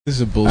This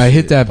is a bullshit. I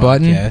hit that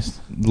podcast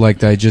button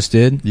like I just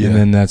did, and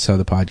then that's how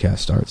the podcast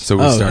starts. So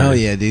we started. Hell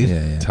yeah, dude.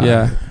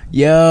 Yeah.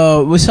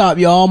 Yo, what's up,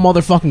 y'all?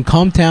 Motherfucking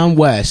Cometown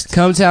West.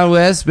 Cometown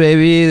West,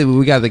 baby.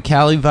 We got the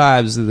Cali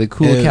vibes, the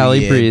cool Hell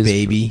Cali yeah, breeze,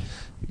 baby.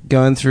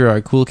 Going through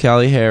our cool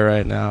Cali hair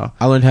right now.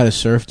 I learned how to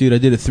surf, dude. I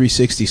did a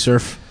 360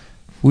 surf.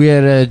 We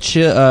had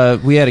a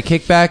we had a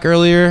kickback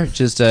earlier.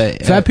 Just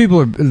Fat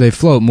people they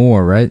float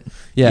more, right?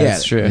 Yeah,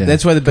 that's true. Yeah.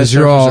 That's why the best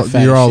you're surfers all are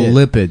fat you're as all shit.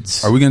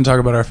 lipids. Are we going to talk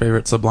about our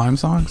favorite Sublime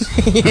songs?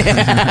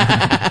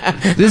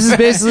 This is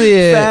basically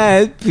it.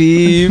 Fat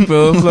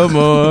people float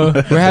more.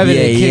 We're having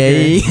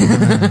a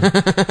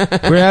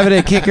kicker. We're having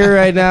a kicker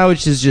right now,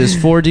 which is just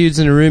four dudes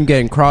in a room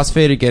getting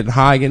crossfaded, getting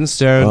high, getting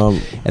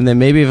stoned, and then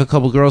maybe if a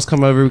couple girls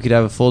come over, we could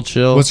have a full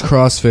chill. What's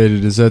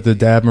crossfaded? Is that the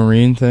Dab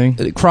Marine thing?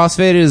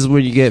 Crossfaded is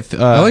when you get.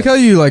 I like how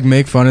you like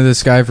make fun of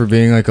this guy for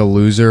being like a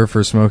loser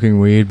for smoking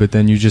weed, but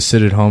then you just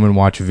sit at home and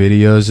watch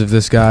videos of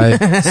this guy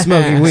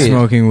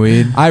smoking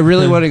weed. I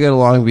really want to go to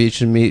Long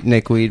Beach and meet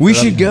Nick Weed. We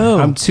should go.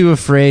 I'm too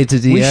afraid to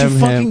DM him. We should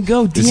fucking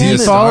go. DM he He a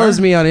star? follows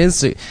me on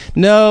Instagram.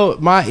 No,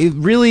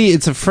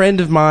 it's a friend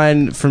of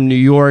mine from New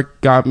York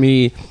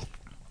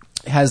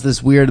has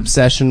this weird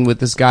obsession with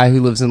this guy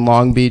who lives in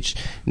Long Beach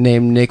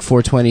named Nick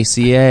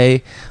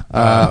 420CA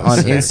on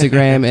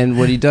Instagram, and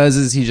what he does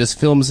is he just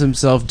films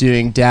himself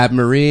doing dab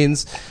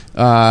marines,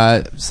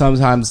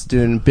 sometimes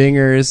doing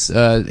bingers,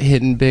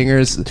 hitting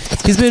bingers.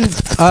 He's been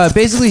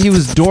basically he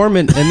was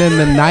dormant, and then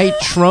the night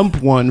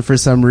Trump won for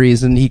some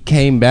reason he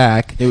came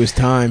back. It was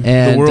time.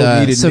 And the world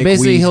needed so Nick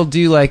basically Weed.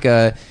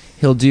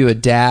 he'll do a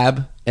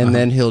dab, and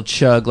then he'll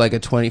chug like a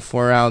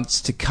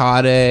 24-ounce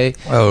Tecate,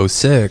 Oh,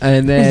 sick.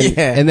 and then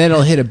Yeah. and then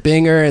he'll hit a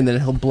binger, and then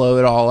he'll blow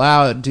it all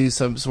out, do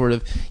some sort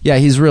of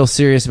he's real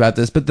serious about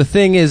this. But the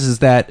thing is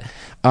that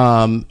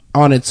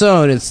on its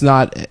own, it's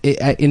not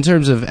in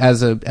terms of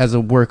as a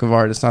work of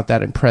art, it's not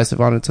that impressive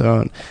on its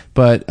own.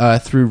 But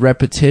through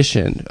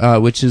repetition,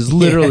 which is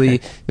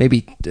literally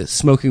maybe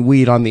smoking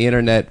weed on the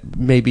internet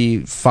maybe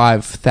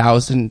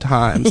 5,000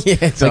 times. Yeah,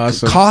 it's like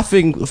awesome.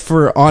 Coughing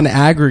for on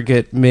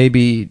aggregate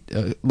maybe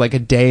like a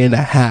day and a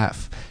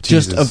half.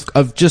 Jesus. Just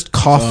of just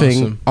coughing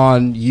awesome.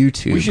 on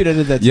YouTube. We should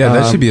edit that. Yeah,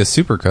 that should be a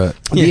supercut.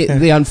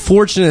 The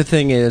unfortunate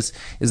thing is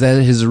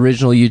that his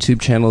original YouTube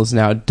channel is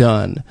now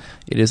done.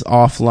 It is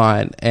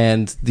offline,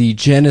 and the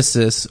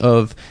genesis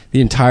of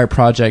the entire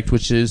project,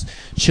 which is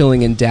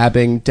chilling and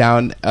dabbing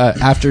down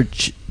after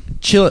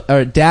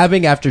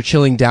dabbing after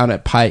chilling down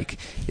at Pike,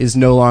 is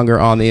no longer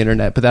on the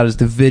internet. But that is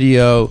the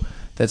video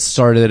that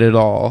started it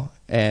all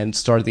and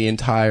started the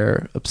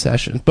entire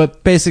obsession.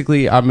 But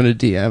basically, I'm gonna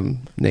DM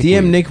Nick.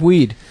 DM Weed. Nick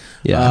Weed.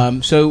 Yeah.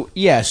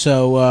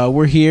 So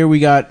we're here. We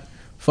got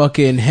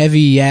fucking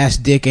heavy ass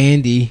dick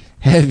Andy.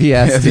 Heavy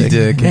ass Heavy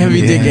dick.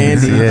 Heavy dick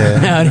Andy.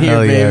 Yeah. Out here,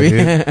 Hell yeah, baby.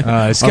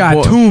 It's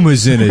got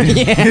tumors in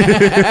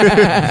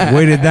it.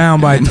 Weighted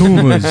down by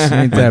tumors.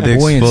 Ain't My that dick's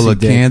buoyancy full of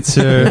dick.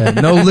 cancer. Yeah,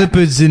 no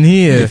lipids in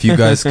here. If you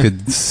guys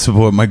could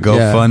support my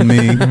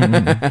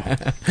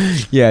GoFundMe.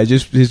 Yeah,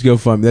 just go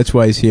fund. That's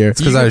why he's here.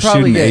 It's because You I could was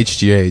probably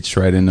shooting get- HGH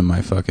right into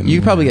my fucking... You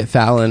could probably get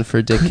Fallon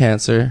for dick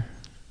cancer.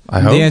 I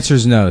hope. The answer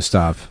is no.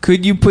 Stop.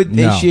 Could you put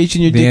No. HGH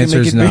in your The dick answer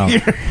and is make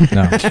it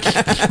no. bigger?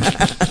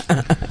 No.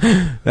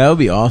 That would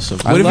be awesome.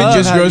 I What if love it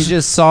just how grows? you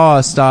just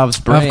saw Stav's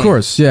brain. Of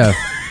course, yeah.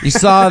 You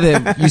saw the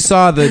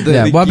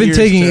Yeah. Well, I've been gears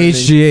taking turning.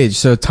 HGH,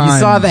 so time. You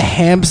saw the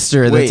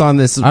hamster Wait. that's on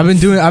this. I've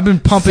been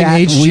pumping fat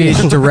HGH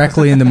wheel.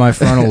 directly into my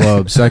frontal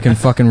lobe, so I can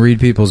fucking read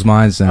people's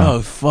minds now.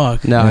 Oh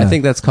fuck! No, I Yeah.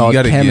 think that's You called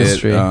got to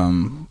chemistry.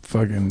 get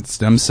fucking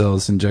stem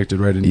cells injected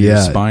right into your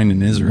Yeah. spine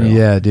in Israel.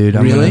 Yeah, dude.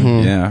 I'm Really?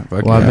 gonna- Yeah.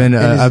 Fuck Well,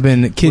 yeah. I've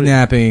been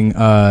kidnapping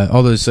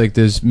all those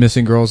those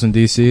missing girls in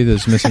DC,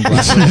 those missing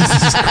black girls.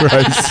 Jesus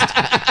Christ.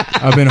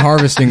 I've been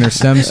harvesting their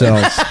stem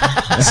cells.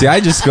 See, I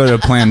just go to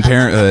Planned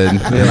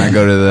Parenthood and I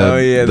go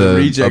to the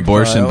reject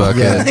abortion file.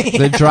 bucket.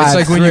 The drive. It's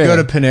like when you go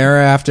to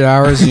Panera after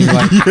hours and you're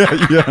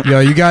like, yo,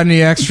 you got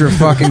any extra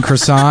fucking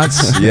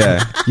croissants?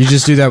 Yeah. You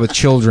just do that with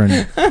children.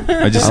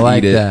 I just I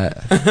like eat it.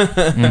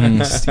 that.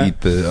 Just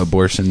eat the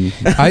abortion.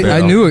 I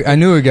barrel.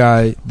 knew a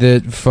guy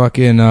that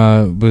fucking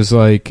was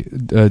like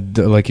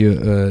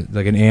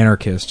an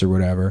anarchist or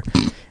whatever,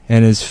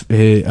 and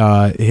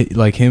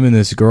like him and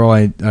this girl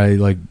I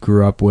like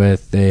grew up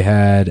with, they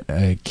had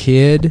a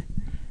kid,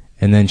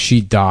 and then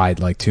she died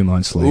like 2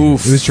 months later.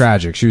 Oof. It was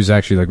tragic. She was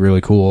actually like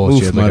really cool. Oof,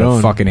 She had like right a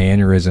on. fucking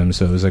aneurysm,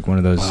 so it was like one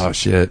of those Oh,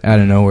 shit. out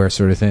of nowhere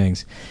sort of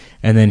things.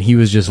 And then he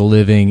was just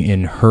living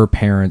in her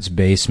parents'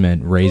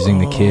 basement raising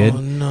the kid.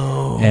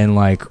 No. And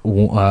like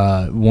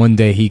one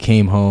day he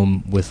came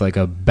home with like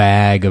a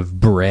bag of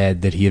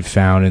bread that he had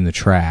found in the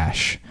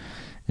trash.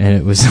 And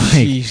it was like,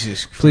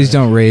 Jesus Christ. please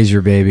don't raise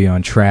your baby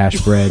on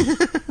trash bread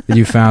that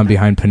you found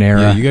behind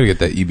Panera. Yeah, you got to get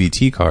that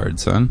EBT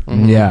card, son.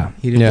 Yeah.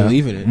 He didn't Yeah.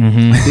 believe in it.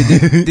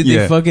 Mhm. Did Yeah.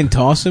 they fucking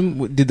toss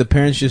him? Did the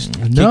parents just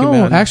kick him No,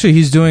 out? actually,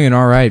 he's doing an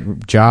all right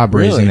job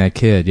Really? raising that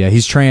kid. Yeah,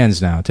 he's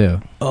trans now too.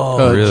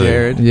 Oh, really?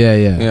 Jared. Yeah,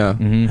 yeah, Yeah.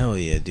 Mhm. hell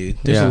yeah, dude.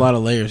 There's Yeah. a lot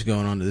of layers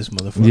going on to this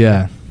motherfucker.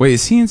 Yeah. Wait,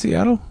 is he in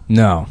Seattle?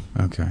 No,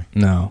 Okay.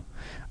 no.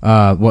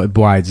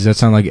 Why does that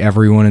sound like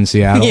everyone in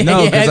Seattle? Yeah,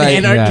 No, yeah, 'cause the I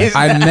anarchist.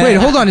 met. Wait,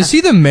 hold on. Is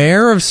he the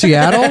mayor of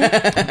Seattle?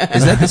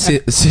 Is that the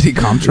city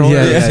comptroller?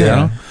 Yeah, of yeah,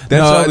 Seattle? yeah.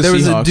 That's all No, the there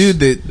was a Seahawks. dude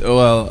that,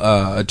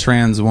 a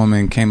trans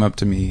woman came up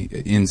to me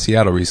in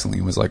Seattle recently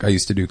and was like, I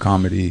used to do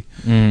comedy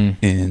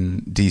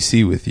in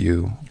DC with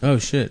you, Oh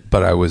shit.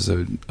 but I was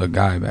a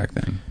guy back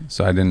then.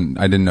 So I didn't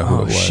know who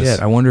it Oh was. shit!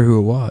 I wonder who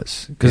it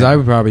was because Yeah. I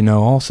would probably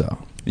know also.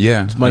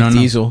 Yeah. It's I Mike don't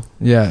know. Diesel.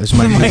 Yeah, it's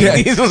my.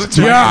 Diesel's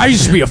Yeah, I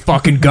used to be a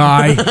fucking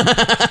guy.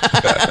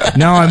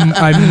 Now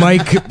I'm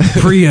Mike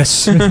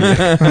Prius,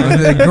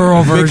 the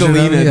girl version. Of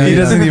Michelina, it. Yeah, He yeah.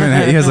 doesn't even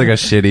he has like a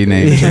shitty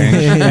name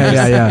change.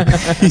 yeah.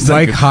 He's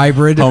Mike like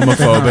hybrid.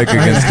 Homophobic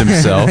against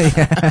himself.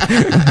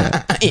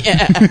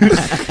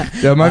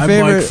 Yeah, my I'm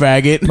favorite.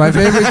 Mike Faggot. My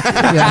favorite.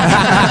 Yeah.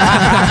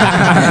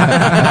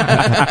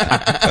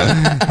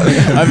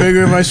 I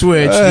figured my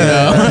switch.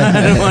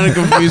 I don't want to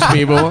confuse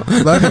people.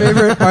 My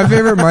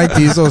favorite Mike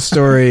Diesel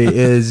story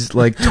is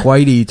like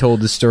Twitey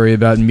told the story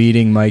about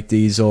meeting Mike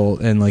Diesel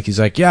and like he's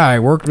like, yeah, I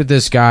worked with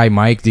this guy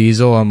Mike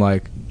Diesel. I'm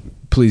like,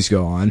 please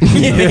go on.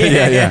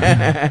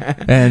 Yeah.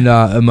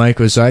 And Mike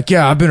was like,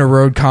 yeah, I've been a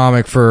road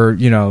comic for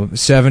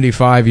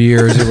 75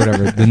 years or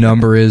whatever the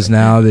number is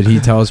now that he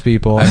tells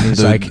people. And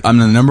he's like, I'm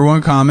the number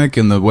one comic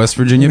in the West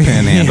Virginia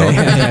Panhandle.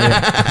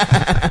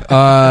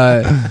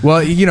 well,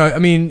 I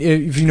mean,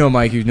 if you know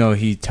Mike,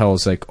 he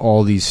tells like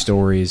all these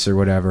stories or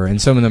whatever,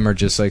 and some of them are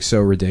just like so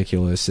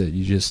ridiculous that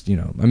you just,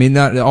 I mean,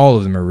 not all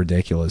of them are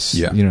ridiculous,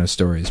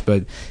 stories.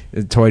 But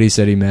Twitey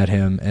said he met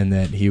him and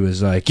that he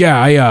was like,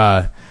 yeah,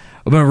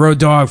 I've been a road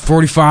dog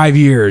 45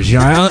 years.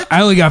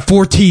 I only got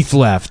 4 teeth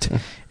left,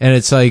 and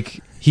it's like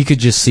he could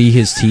just see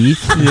his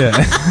teeth. Yeah.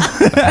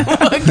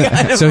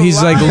 So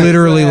he's like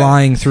literally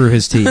lying through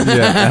his teeth.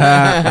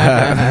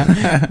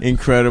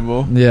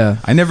 Incredible. Yeah.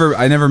 I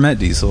never met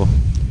Diesel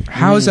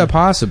How is that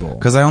possible?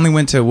 because I only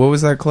went to what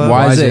was that club?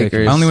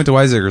 Wiseacres. I only went to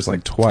Wiseacres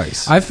like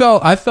twice. I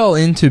fell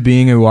into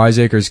being a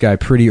Wiseacres guy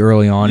pretty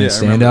early on Yeah, in I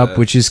stand remember up, that.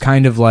 which is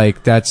kind of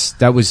like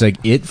that was like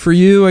it for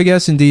you, I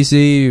guess, in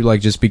DC. You like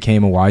just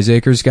became a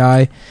Wiseacres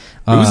guy.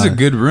 It was a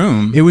good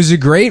room. It was a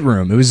great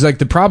room. It was like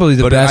probably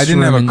the but best. I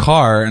didn't room have in- a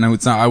car, and I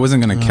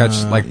wasn't going to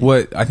catch like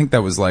what I think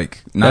that was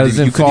like. Not That was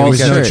even, in you couldn't Falls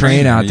even There catch was Church. a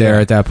train out there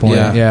at that point.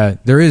 Yeah. Yeah,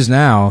 there is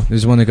now.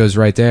 There's one that goes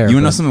right there. You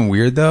but- know something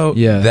weird though?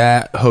 Yeah.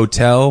 That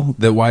hotel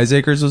that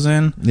Wiseacres was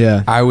in.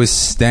 Yeah. I was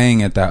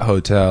staying at that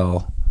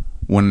hotel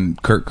when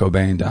Kurt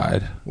Cobain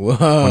died. Whoa.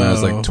 When I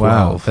was like 12.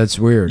 Wow, that's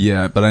weird.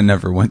 Yeah, but I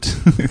never went.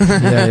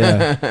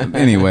 Yeah.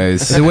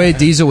 Anyways. The way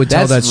Diesel would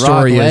tell that That's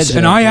story rock is, legend.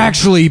 and I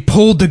actually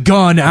pulled the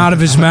gun out of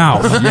his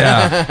mouth.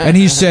 Yeah. And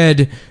he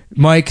said,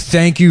 Mike,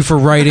 thank you for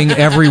writing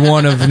every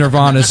one of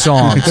Nirvana's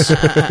songs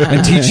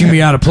and teaching me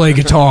how to play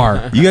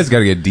guitar. You guys got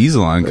to get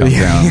Diesel on and come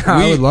down.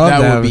 I would love that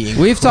to would have, be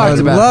We've I talked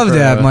would about love it to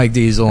have forever. Mike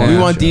Diesel on We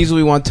the want show. Diesel.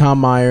 We want Tom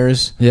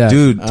Myers. Yeah.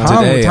 Dude,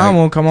 Tom, today Tom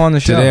won't come on the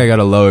show. Today I got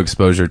a low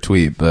exposure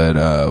tweet,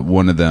 but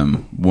one of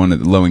the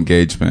low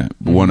engagement,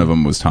 one of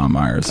them was Tom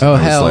Myers. Oh, I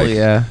was hell like,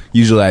 yeah.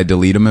 Usually I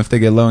delete them if they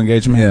get low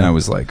engagement, and Yeah. I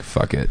was like,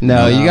 fuck it.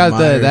 No, you got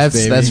Myers, that's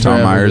baby. that's Tom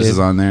forever, Myers dude. is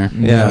on there.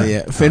 Yeah.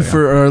 Yeah. And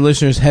for our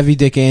listeners, Heavy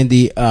Dick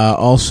Andy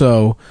also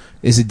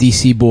is a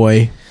DC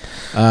boy.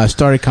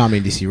 Started comedy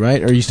in DC,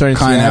 right? Or are you starting in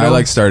Kind of. I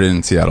Seattle? started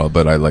in Seattle,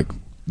 but I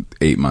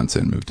 8 months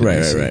in moved to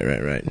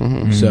DC. Right.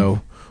 Mm-hmm.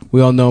 So we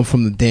all know him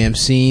from the damn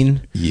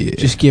scene. Yeah.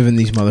 Just giving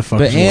these motherfuckers.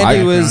 But a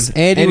Andy little was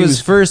background.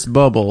 first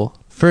bubble,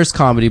 first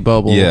comedy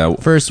bubble, Yeah.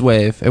 first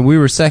wave, and we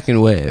were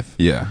second wave.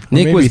 Yeah.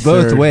 Nick maybe was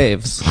both third.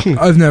 waves.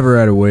 I've never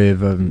had a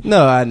wave of...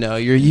 No, I know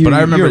you. But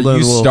I remember you're a lone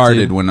you wolf,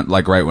 started too. when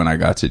right when I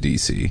got to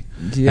DC.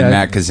 Yeah. And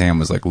Matt Kazan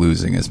was like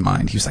losing his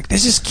mind. He was like,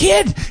 "There's this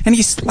kid, and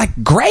he's like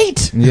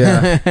great."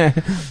 Yeah.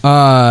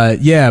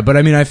 Yeah, but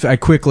I mean, I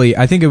quickly...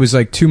 I think it was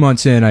like 2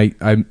 months in,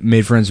 I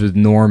made friends with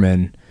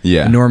Norman.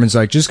 Yeah. And Norman's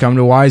like, just come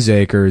to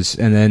Wiseacres.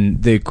 And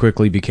then they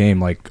quickly became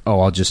like,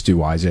 oh, I'll just do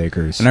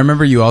Wiseacres. And I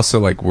remember you also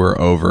were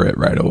over it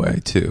right away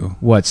too.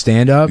 What,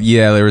 stand-up?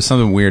 Yeah, there was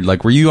something weird.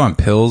 Like, were you on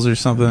pills or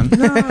something?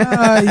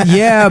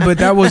 Yeah, but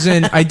that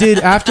wasn't... I did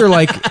after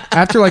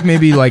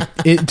maybe like...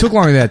 It took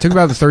longer than that. It took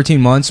about 13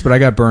 months, but I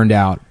got burned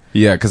out.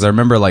 Yeah, because I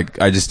remember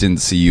I just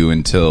didn't see you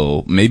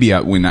until maybe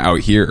out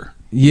here.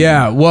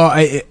 Yeah, well,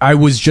 I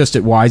was just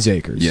at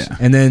Wiseacres. Yeah.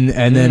 And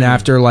then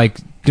after like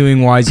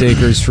doing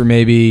Wiseacres for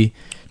maybe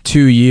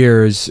 2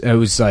 years, it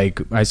was like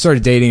I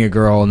started dating a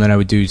girl, and then I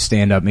would do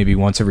stand up maybe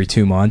once every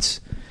 2 months.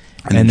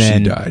 And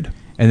then she died.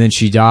 And then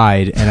she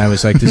died, and I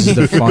was like, this is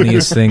the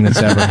funniest thing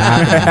that's ever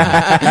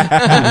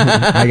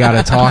happened. I got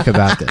to talk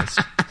about this.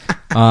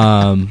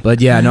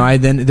 But yeah, no,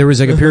 then there was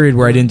like a period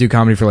where I didn't do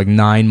comedy for like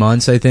 9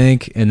 months, I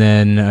think. And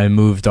then I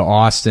moved to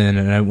Austin.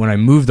 And when I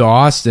moved to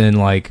Austin,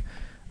 like,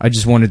 I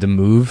just wanted to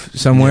move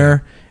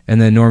somewhere. Yeah. And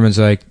then Norman's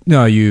like,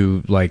 no,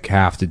 you like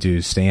have to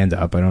do stand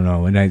up. I don't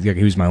know. And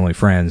he was my only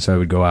friend, so I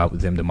would go out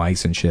with him to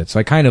mics and shit. So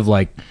I kind of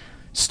like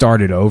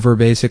started over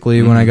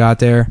basically when I got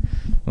there.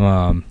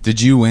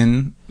 Did you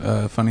win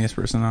funniest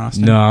person in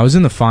Austin? No, I was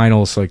in the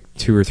finals like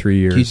 2 or 3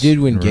 years. You did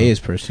win in a row.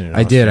 gayest person in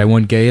I did. I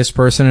won gayest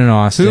person in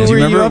Austin. Who Do were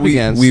you you remember up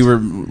against?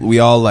 we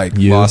all like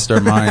You. lost our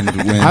mind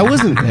when I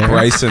wasn't there.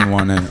 Bryson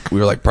won it. We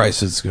were like,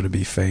 Bryson's going to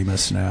be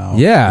famous now.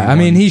 Yeah, He I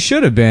mean, won. he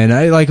should have been.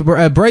 I like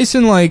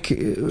Bryson. Like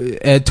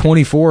at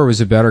 24,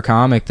 was a better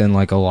comic than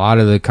like a lot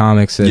of the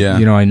comics that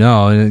I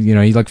know. And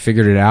he like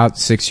figured it out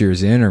 6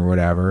 years in or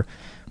whatever.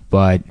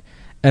 But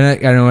I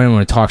don't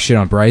want to talk shit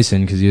on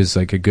Bryson because he was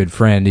like a good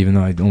friend, even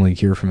though I only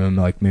hear from him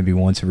like maybe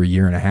once every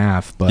year and a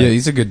half. But yeah,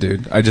 he's a good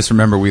dude. I just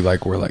remember we're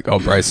like, oh,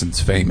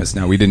 Bryson's famous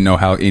now. We didn't know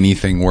how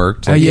anything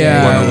worked. Like,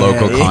 yeah. he won a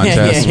local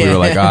contest. We were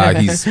like,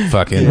 he's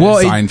fucking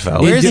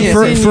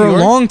Seinfeld. For a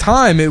long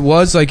time, it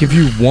was like if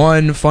you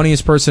won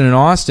funniest person in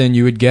Austin,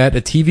 you would get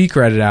a TV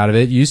credit out of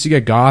it. You used to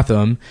get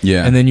Gotham,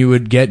 and then you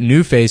would get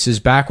New Faces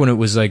back when it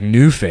was like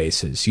New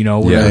Faces,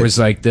 where there was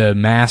like the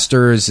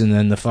Masters and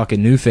then the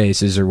fucking New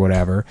Faces or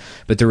whatever.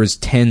 But there was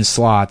 10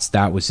 slots.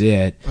 That was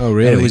it. Oh,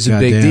 really? And it was a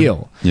big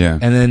deal. Yeah.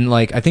 And then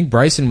like I think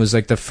Bryson was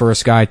like the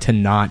first guy to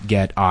not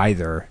get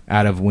either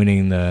out of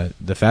winning the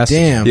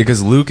festival. Damn. Yeah,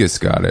 because Lucas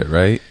got it,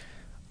 right?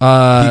 He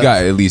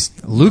got at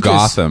least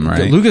Gotham,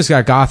 right? Lucas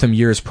got Gotham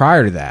years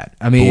prior to that.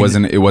 I mean,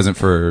 But it wasn't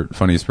for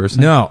funniest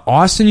person? No,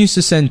 Austin used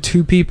to send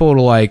 2 people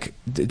to like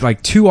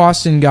 2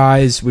 Austin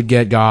guys would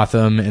get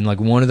Gotham, and like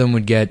one of them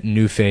would get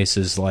New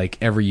Faces like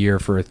every year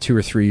for a 2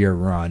 or 3 year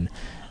run,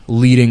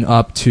 leading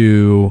up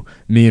to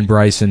me and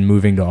Bryson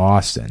moving to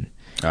Austin.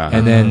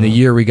 And then the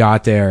year we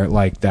got there,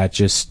 like that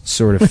just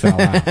sort of fell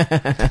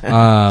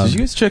out. Did you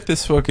guys check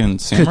this fucking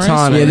samurai?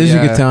 Katana. Yeah, there's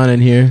a katana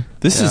in here.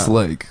 This is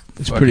like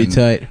It's pretty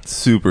tight.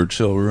 super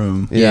chill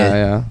room.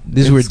 Yeah.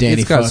 This is where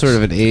Danny It's got fucks. sort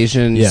of an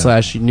Asian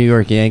 / New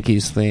York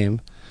Yankees theme.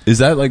 Is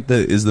that like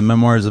is the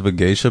Memoirs of a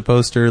Geisha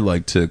poster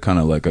like to kind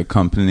of like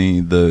accompany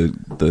the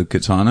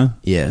katana?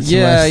 Yeah.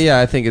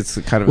 I think it's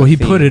kind of. Well, a he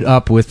theme. put it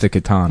up with the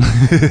katana.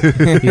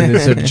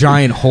 There's a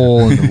giant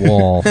hole in the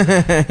wall.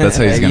 That's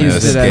how he's going to used it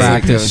as escape.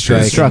 Practice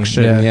striking.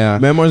 destruction. Yeah. Yeah.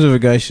 Memoirs of a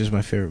Geisha is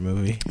my favorite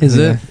movie. Is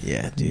it?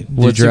 Yeah, dude.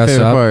 What's your dress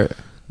favorite up? part?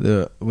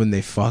 When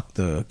they fuck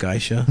the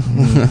geisha,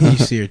 you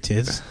see her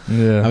tits.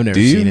 Yeah. I've never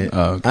Do you? seen it.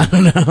 Oh, okay. I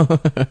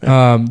don't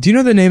know. Do you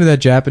know the name of that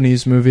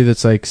Japanese movie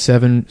that's like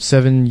seven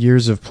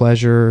years of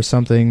pleasure or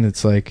something?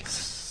 That's like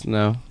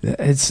No.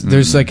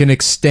 there's like an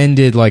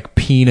extended like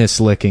penis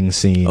licking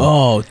scene.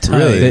 Oh, tight.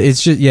 Really?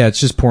 It's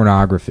just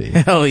pornography.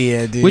 Hell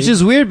yeah, dude. Which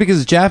is weird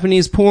because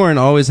Japanese porn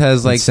always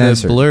has like It's the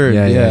censored. blurred.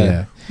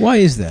 Yeah. why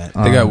is that?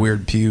 They got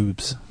weird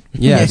pubes.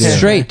 Yeah,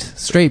 Yeah.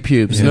 straight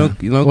pubes. Yeah.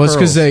 No. Well, it's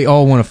because curls. they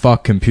all want to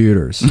fuck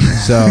computers,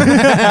 so they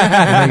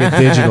make it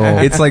digital.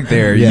 It's like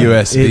their Yeah.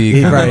 USB. It,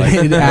 kinda right. like-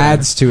 It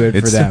adds to it for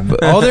It's them.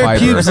 all their fiber.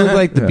 pubes look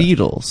like the Yeah.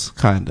 Beatles,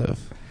 kind of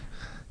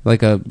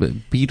like a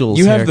Beatles.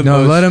 You have hair. the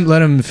No, most-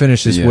 let him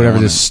finish this. Yeah, whatever I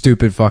wanna- this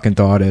stupid fucking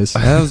thought is.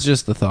 That was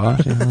just the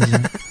thought.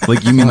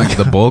 Like you mean like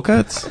the bowl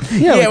cuts?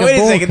 Yeah, like wait a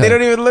bowl second. cut. They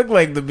don't even look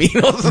like the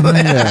Beatles.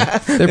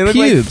 They're They look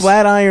pubes. like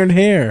flat iron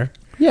hair.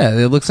 Yeah,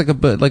 it looks like a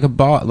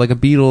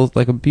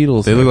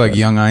Beatles. They look like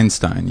young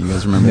Einstein. You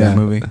guys remember Yeah. that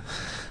movie?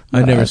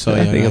 I never saw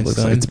I Young think it looks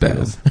Einstein.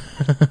 like it's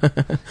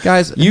bad.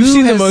 Guys, You've who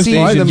seen the has most seen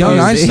Asian- the Young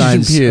most Asian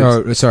Einstein's. pubes?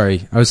 Oh,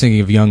 sorry, I was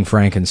thinking of Young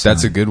Frankenstein.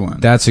 That's a good one.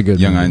 That's a good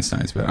Young movie.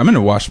 Einstein's bad. I'm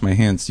gonna wash my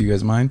hands. Do you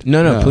guys mind?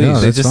 No, No, please. no,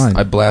 They that's just fine.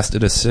 I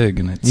blasted a cig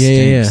and it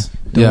Yeah. stinks.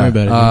 Don't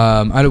worry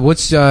about it.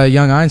 What's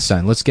Young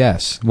Einstein? Let's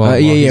guess. While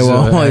he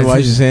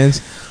washes his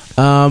hands.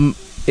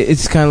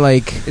 It's kind of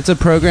like It's a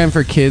program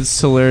for kids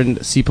to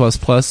learn C++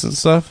 and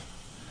stuff.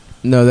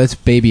 no, that's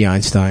Baby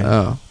Einstein.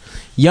 Oh,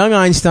 Young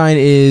Einstein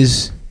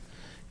is,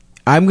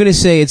 I'm gonna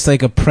say it's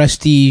like a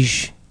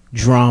prestige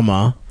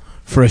drama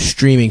for a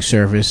streaming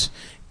service.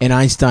 And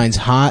Einstein's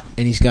hot,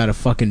 and he's got a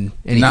fucking.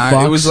 And he Nah,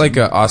 fucks. it was like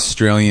an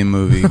Australian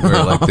movie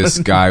where like this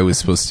guy was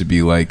supposed to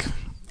be like,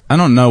 I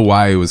don't know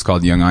why it was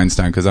called Young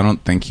Einstein because I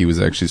don't think he was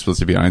actually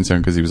supposed to be Einstein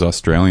because he was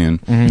Australian.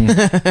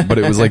 But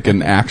it was like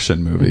an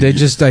action movie. They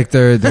just like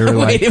they're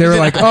like they were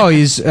like, oh,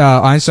 he's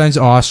Einstein's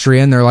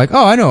Austrian. They're like,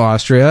 oh, I know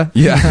Austria.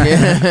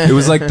 yeah. It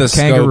was like the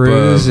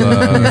Kangaroos scope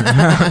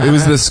of it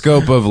was the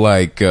scope of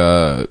like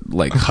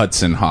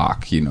Hudson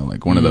Hawk,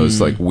 like one of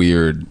those like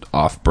weird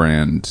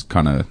off-brand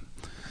kind of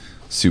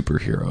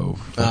superhero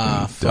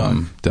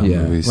fucking dumb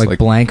Yeah, movies like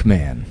Blank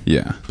Man.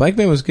 yeah. Black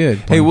Man was good.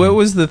 Hey, what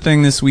was the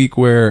thing this week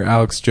where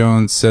Alex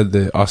Jones said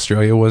that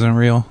Australia wasn't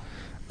real?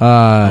 Oh,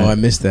 I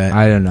missed that.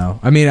 I don't know.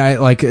 I mean, I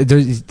like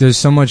there's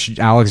so much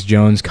Alex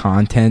Jones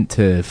content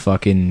to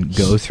fucking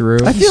go through.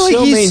 I feel like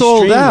so he's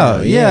sold mainstream out.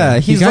 now, Yeah, yeah.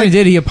 he he's kind of like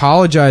did. He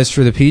apologized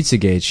for the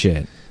Pizzagate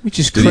shit. Which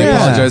is Did crazy. he Yeah.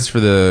 apologize for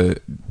the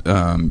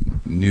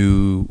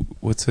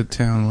what's the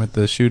town with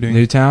the shooting?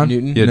 Newtown?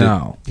 Newton? Yeah,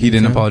 No. he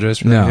didn't apologize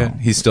for that No. yet?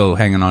 He's still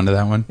hanging on to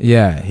that one?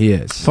 Yeah, he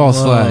is. false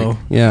Whoa. flag.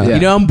 Yeah. Yeah. You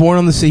know, I'm born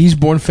on he's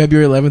born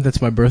February 11th.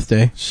 That's my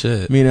birthday.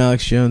 Shit. Me and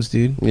Alex Jones,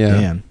 dude. Yeah.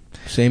 Damn.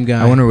 Same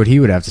guy. I wonder what he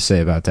would have to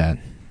say about that.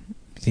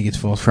 You think it's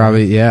false?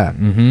 Probably, yeah.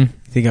 Mm-hmm.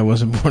 think I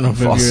wasn't born on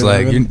False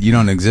February flag. 11th? You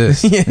don't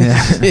exist.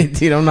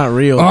 Dude, I'm not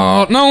real.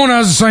 No one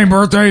has the same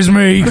birthday as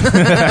me.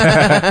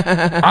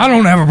 I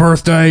don't have a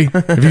birthday.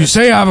 If you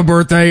say I have a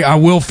birthday, I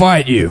will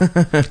fight you.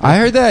 I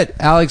heard that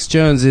Alex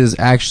Jones is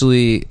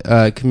actually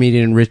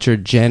comedian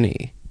Richard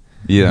Jenny.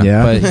 Yeah.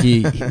 But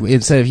he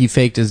instead of he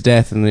faked his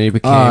death and then he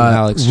became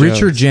Alex Jones.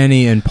 Richard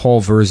Jenny and Paul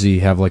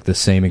Verzi have like the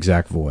same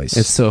exact voice.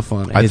 It's so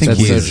funny. I think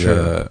That's so he's.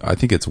 true. I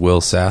think it's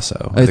Will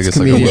Sasso. I It's think it's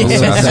like a comedian Will Will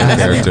Sasso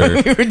Sasso.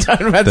 character. We were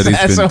talking about that he's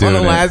been Sasso on doing the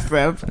it. last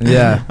ep.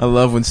 Yeah. I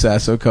love when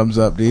Sasso comes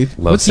up, dude.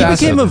 Love He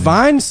Sasso. became a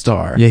Vine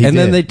star. Yeah, he and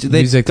then did. they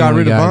He's like the got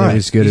only rid of guy that Vine.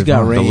 was good He's at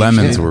got Vine. range. The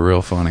lemons Yeah. were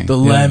real funny. The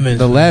lemons.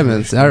 The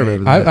Lemons. I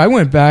remember that. I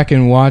went back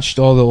and watched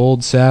all the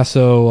old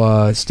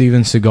Sasso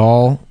Steven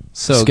Seagal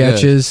So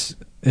sketches.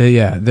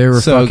 Yeah, they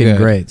were So fucking good.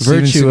 great.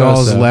 Steven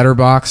Virtuoso. Seagal's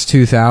Letterbox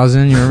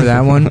 2000. You remember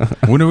that one?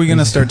 When are we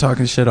gonna start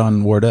talking shit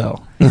on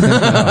Wardell? Well,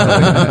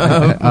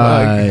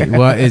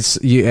 it's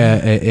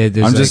there's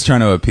I'm like- just trying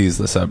to appease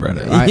the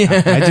subreddit.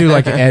 I do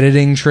like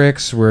editing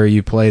tricks where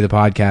you play the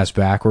podcast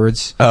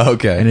backwards, Oh,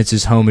 okay. and it's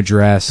his home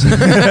address, and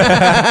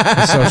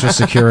his social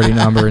security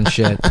number, and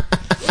shit.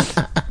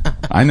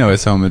 I know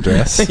his home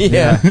address.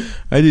 Yeah,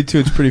 I did too.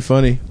 It's pretty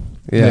funny.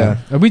 Yeah.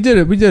 We did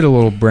it. We did a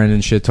little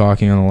Brendan shit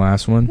talking on the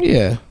last one.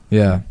 Yeah.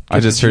 Yeah, I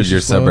just heard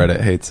your Jesus Lord.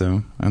 subreddit hates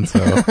him, and so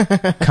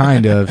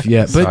kind of.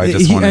 Yeah, So but I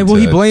just wanted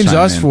he to blames chime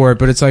us in. for it.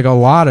 But it's like a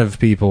lot of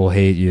people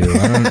hate you.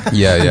 I don't,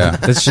 yeah.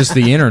 that's just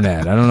the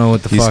internet. I don't know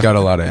what the He's fuck. got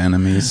a lot of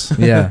enemies.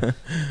 Yeah.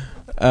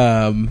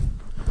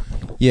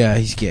 Yeah,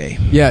 he's gay.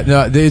 Yeah,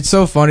 no, it's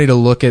so funny to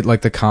look at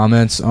like the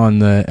comments on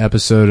the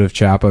episode of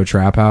Chapo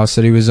Trap House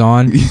that he was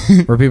on,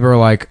 where people are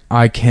like,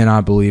 "I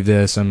cannot believe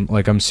this.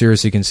 I'm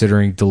seriously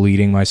considering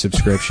deleting my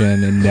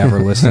subscription and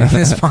never listening to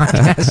this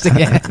podcast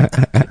again."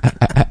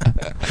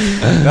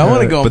 I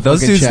want to go. But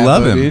those fucking dudes Chapo,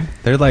 love him. dude.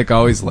 They're like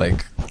always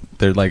like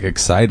they're like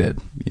excited,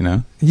 you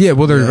know? Yeah,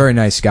 well, they're Yeah. very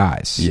nice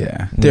guys.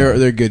 Yeah.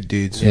 They're good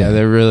dudes. Yeah,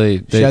 they're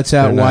really. Shouts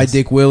out they're Wide nice.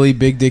 Dick Willie,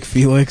 Big Dick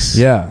Felix.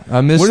 Yeah,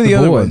 I miss What are the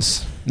other boys.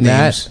 ones?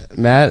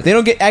 Matt. They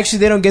don't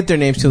get their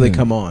names till they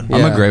come on. Yeah.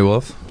 I'm a Grey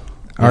Wolf.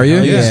 Are you?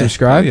 Yeah. You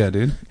subscribe? Oh, yeah,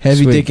 dude.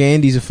 Heavy Sweet. Dick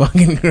Andy's a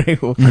fucking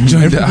great one.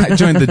 I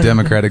joined the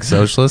Democratic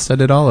Socialists. I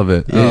did all of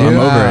it. Did I'm you?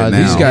 over it now.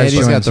 These guys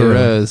Andy's got joined the too.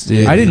 rose,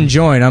 dude. I didn't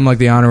join. I'm like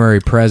the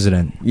honorary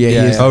president. Yeah,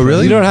 Yeah, he is. yeah. Oh,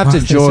 really? You don't have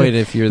to join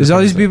if you're. There's the all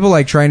these president. people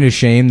like trying to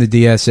shame the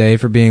DSA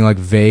for being like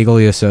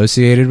vaguely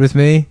associated with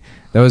me.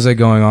 That was like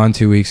going on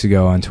 2 weeks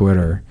ago on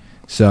Twitter.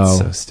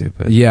 So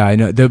stupid. Yeah, I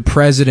know the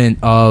president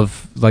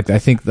of like I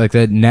think like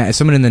that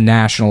someone in the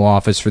national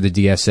office for the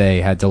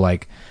DSA had to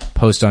like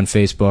post on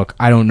Facebook.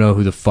 I don't know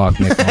who the fuck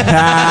Nick Mullen is.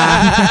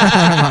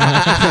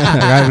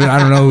 I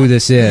don't know who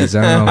this is.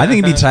 I don't know. I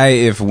think it'd be tight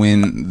if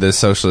when the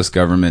socialist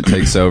government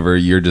takes over,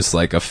 you're just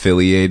like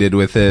affiliated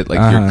with it.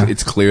 Like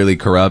it's clearly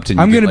corrupt. And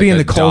I'm going going to be in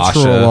the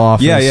cultural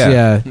office. Yeah.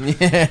 Yeah. You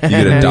get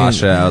a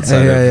Dasha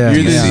outside Yeah, of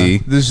You're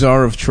DC. the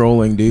czar of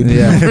trolling, dude.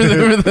 Yeah.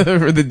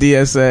 for the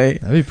DSA.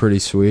 That'd be pretty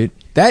sweet.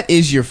 That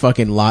is your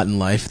fucking lot in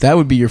life. That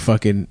would be your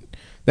fucking.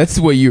 That's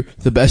what you're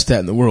the best at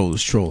in the world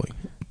is trolling.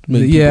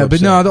 Making Yeah, people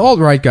but no, upset. the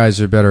alt-right guys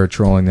are better at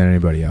trolling than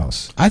anybody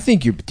else. I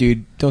think you're,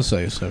 dude. Don't sell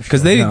yourself. Because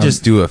short. they No.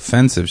 just do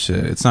offensive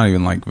shit. It's not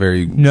even like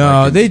very.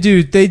 No, like, they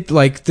do. They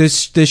like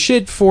this. The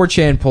shit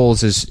 4chan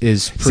polls is pretty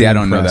See, I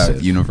don't know impressive.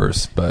 that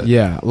universe, but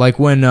Yeah, like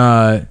when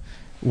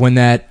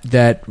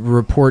that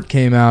report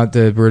came out,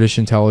 the British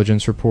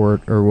intelligence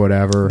report or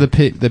whatever. the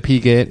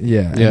P-gate.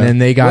 Yeah, Yeah. and then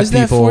they got Was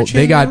that people. 4chan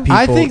They got though? people.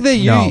 I think that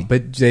you- no,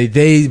 but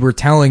they were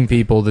telling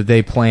people that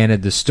they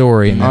planted the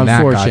story, and then On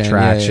that 4chan, got yeah,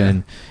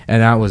 traction,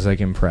 and that was like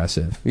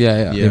impressive.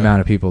 Yeah. Yeah. The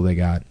amount of people they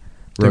got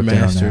They're roped in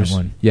on that masters.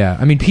 one. Yeah,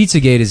 I mean,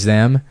 Pizzagate is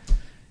them.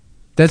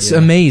 That's Yeah.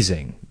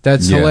 amazing.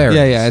 That's Yeah. hilarious.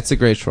 Yeah. It's a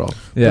great troll.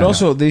 Yeah. But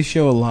also, they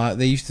show a lot.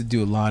 They used to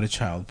do a lot of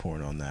child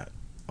porn on that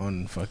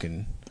on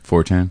fucking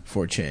 4chan.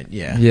 4chan.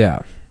 Yeah. yeah.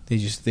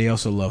 They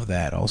also love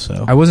that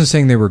also. I wasn't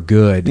saying they were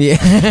good. Yeah.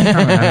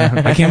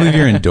 I can't believe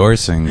you're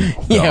endorsing the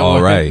Yeah, all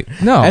well, right.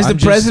 No, As the I'm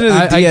just- president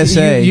of the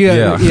DSA, you,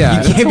 Yeah.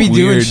 yeah. You can't be That's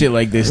doing weird. shit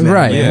like this now.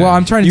 Right. Yeah. Well,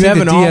 I'm trying to You take have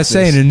the an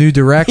DSA office. in a new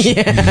direction.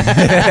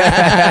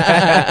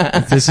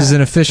 This is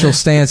an official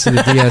stance of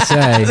the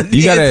DSA.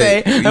 You gotta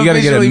DSA get a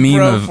officially meme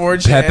pro of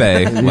 4chan.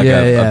 Pepe, like Yeah,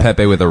 a yeah.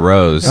 Pepe with a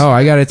rose. Oh,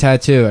 I got a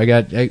tattoo. I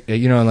got,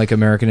 in like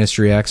American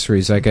History X, where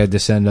he's like, I had to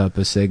send up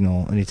a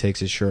signal, and he takes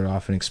his shirt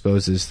off and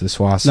exposes the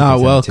swastika. Not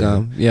tattoo.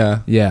 welcome. Yeah.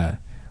 Yeah.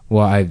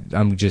 Well,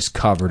 I'm just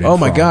covered in Oh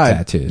my frog god.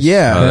 tattoos.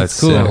 Yeah. Oh, that's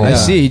cool. sick. I Yeah.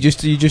 see. You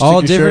just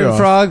All took your shirt different off.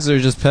 frogs or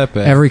just Pepe?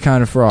 Every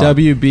kind of frog.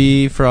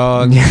 WB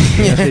frog. You know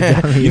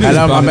I what's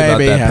know my funny about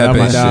baby, that I know Pepe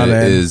my shit darling.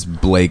 is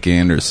Blake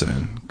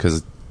Anderson,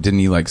 because didn't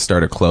he like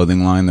start a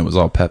clothing line that was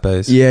all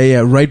Pepe's?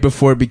 Yeah. Right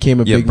before it became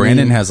a Yeah, big.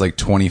 Brandon meme. has like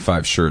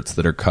 25 shirts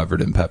that are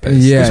covered in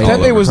Pepe's. Yeah, Just all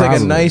Pepe over. was like a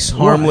Probably. nice,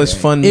 harmless,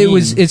 fun.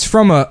 It's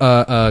from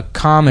a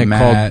comic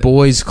Matt- called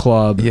Boys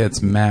Club. Yeah,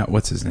 it's Matt.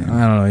 What's his name?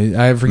 I don't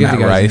know. I forget Matt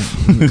the guy's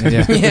Rife.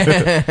 name.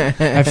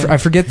 Yeah. I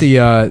forget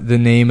the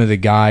name of the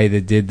guy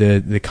that did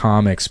the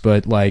comics,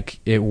 but like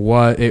it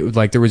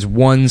like there was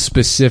one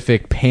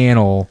specific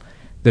panel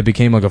that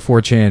became like a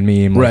 4chan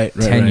meme like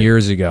Right, 10 right.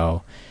 years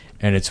ago,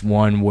 and it's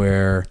one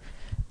where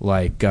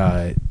like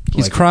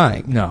He's like-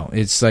 crying. No,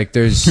 it's like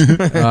there's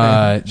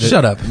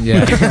shut up.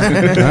 Yeah.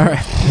 All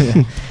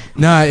right.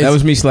 No, That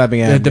was me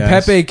slapping at the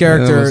guys. Pepe That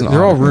character. wasn't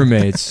They're all awkward.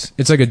 roommates.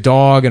 It's like a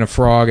dog and a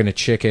frog and a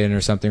chicken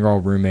or something. They're all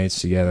roommates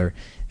together.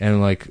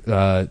 And like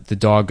the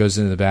dog goes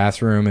into the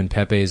bathroom and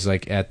Pepe's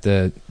like at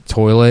the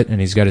toilet and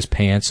he's got his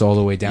pants all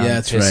the way down, Yeah, and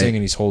that's pissing, right.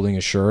 and he's holding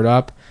his shirt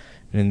up.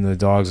 And the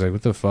dog's like,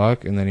 "What the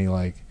fuck?" And then he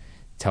like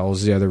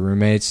tells the other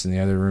roommates, and the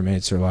other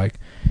roommates are like,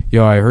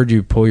 "Yo, I heard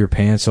you pull your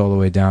pants all the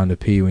way down to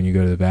pee when you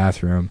go to the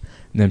bathroom."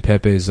 And then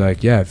Pepe's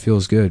like, "Yeah, it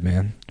feels good,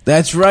 man."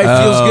 That's right.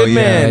 Feels Oh, good, yeah,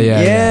 man.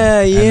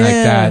 Yeah. And like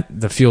that,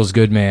 the feels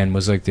good man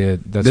was like the.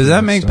 That's Does where that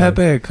it make started.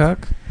 Pepe a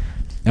cuck?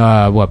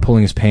 What,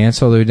 pulling his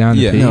pants all the way down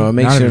to Yeah. pee? No, it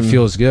makes not if him- it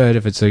feels good.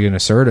 If it's like an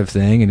assertive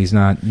thing and he's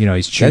not,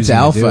 he's choosing. That's to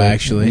alpha, do it.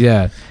 actually.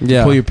 Yeah.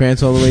 Yeah. Pull your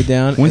pants all the way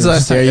down. When's and the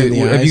last stare time? you in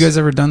the Have eyes. you guys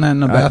ever done that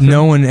in a bathroom?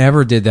 No one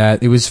ever did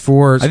that. It was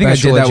for. I think I did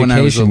special that when I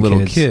was a education little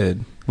kids.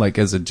 kid, like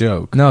as a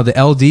joke. No, the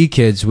LD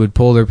kids would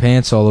pull their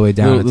pants all the way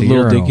down Little- at the the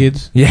little urinal. dick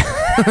kids? Yeah.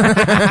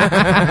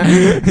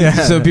 Yeah.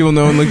 So people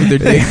know and look at their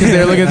dick.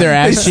 They're looking at their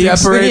ass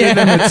cheeks. Separated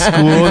them at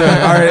school. They're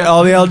like, all right,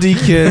 all the LD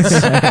kids,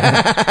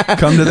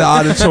 come to the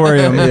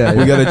auditorium. Yeah.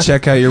 We got to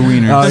check out your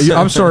wiener.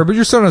 I'm sorry, but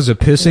your son has a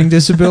pissing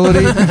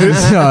disability.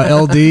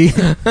 LD.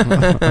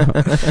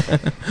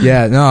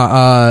 Yeah,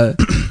 no.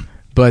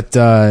 But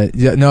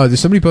yeah, no.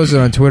 Somebody posted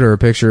on Twitter a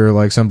picture of,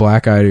 like some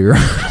black guy to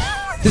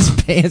his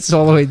pants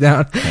all the way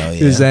down Hell to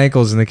his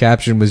ankles, and the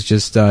caption was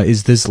just,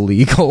 "Is this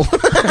legal?"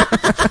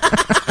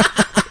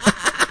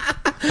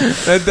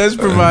 That does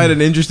provide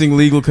an interesting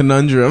legal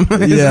conundrum.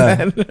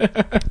 Yeah.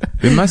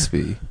 It must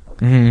be.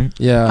 Mm-hmm.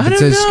 Yeah. I It don't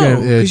says know, gonna-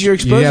 because you're you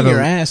exposing have a- your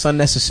ass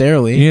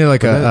unnecessarily. You need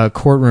like a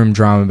courtroom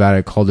drama about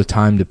it called "A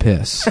Time to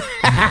Piss."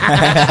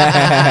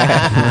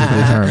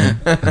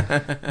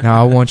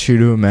 Now I want you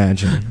to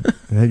imagine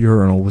that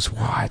urinal was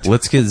wide.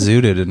 Let's get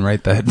zooted and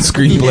write that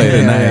screenplay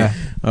tonight.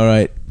 All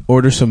right,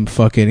 order some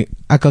fucking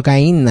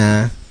cocaine.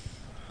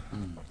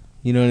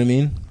 You know what I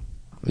mean?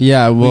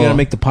 Yeah. Well, We gotta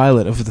make the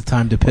pilot of The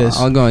Time to Piss.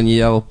 I'll go on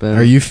Yelp. And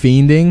Are you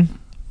fiending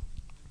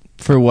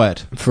for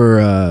what? for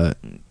a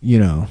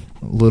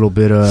little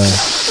bit of?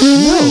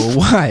 No.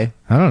 Why?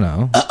 I don't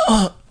know.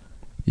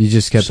 You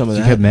just kept Some of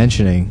you that. kept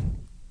mentioning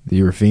that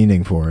you were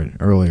fiending for it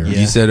earlier.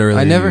 Yeah. You said earlier.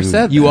 I never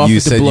said you that. offered You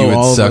to said blow you would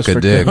all of suck us a for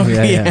dick. coke.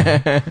 Yeah,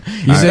 Yeah.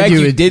 You said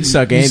you did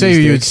suck You Andy's said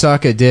you dick. would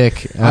suck a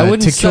dick I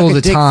wouldn't to suck kill a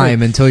the dick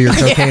time until your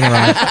cocaine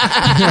arrived.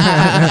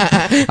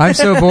 I'm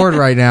so bored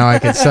right now. I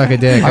could suck a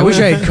dick. I wish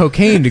I had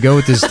cocaine to go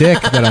with this dick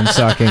that I'm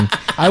sucking.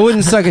 I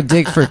wouldn't suck a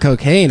dick for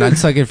cocaine. I'd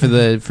suck it for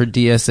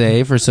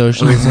DSA, for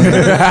socialism.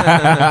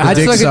 I'd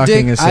dick suck a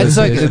sucking dick. I'd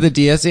suck association. the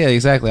DSA. Yeah,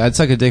 exactly. I'd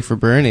suck a dick for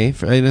Bernie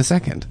in a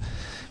second.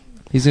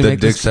 He's gonna The make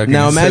dick this. sucking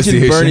Now imagine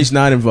association. Bernie's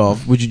not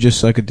involved. Would you just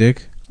suck a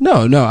dick?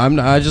 No, I'm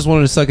not. I just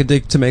wanted to suck a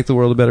dick to make the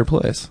world a better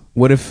place.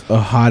 What if a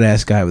hot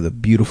ass guy with a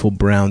beautiful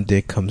brown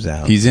dick comes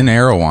out? He's in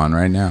Erewhon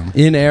right now.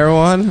 In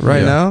Erewhon right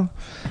Yeah. now.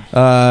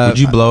 Would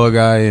you blow a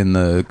guy in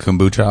the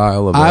kombucha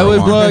aisle of I would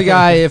Erewhon? blow a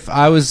guy if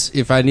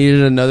I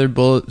needed another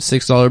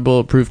 $6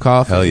 bulletproof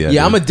coffee. Hell yeah.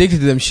 yeah, I'm dude. addicted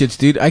to them shits,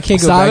 dude. I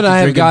can't go Simon back and to I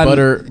have drinking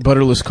gotten-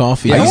 butterless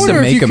coffee. I I used wonder to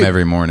if make you them could-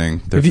 every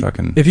morning. They're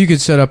fucking. If you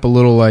could set up a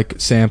little like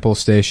sample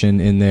station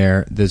in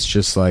there that's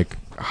just like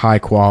high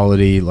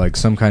quality, like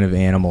some kind of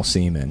animal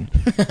semen,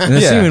 and the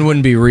Yeah. semen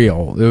wouldn't be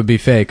real; it would be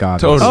fake,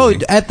 obviously. Totally. Oh,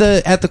 at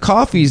the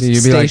coffee So you'd be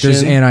station. like,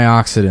 "There's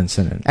antioxidants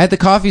in it." At the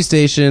coffee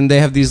station,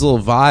 they have these little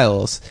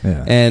vials,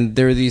 Yeah. and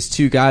there were these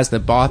two guys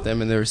that bought them,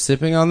 and they were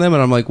sipping on them,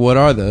 and I'm like, "What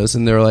are those?"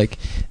 And they're like,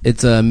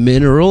 "It's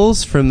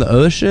minerals from the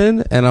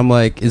ocean," and I'm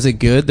like, "Is it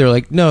good?" They're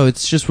like, "No,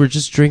 we're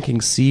just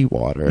drinking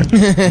seawater."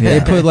 They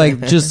put like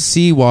just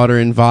seawater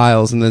in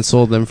vials, and then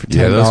sold them for $10.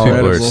 Yeah, those people are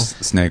Incredible.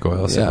 snake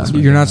oil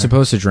salesmen. You're not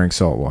supposed to drink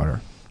salt water.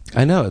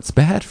 I know it's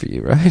bad for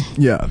you, right?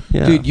 Yeah,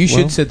 Yeah. Dude, you well,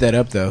 should set that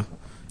up though.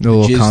 the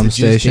little cum the jizz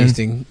station.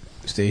 tasting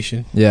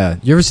station. Yeah,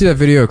 you ever see that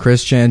video of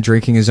Chris Chan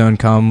drinking his own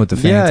cum with the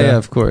Fanta? Yeah,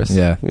 of course.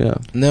 Yeah.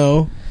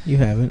 No, you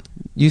haven't.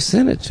 You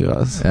sent it to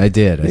us. I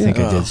did. I think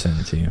I Oh. did send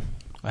it to you.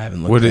 I haven't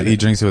looked What at did he it.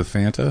 drinks it with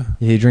Fanta?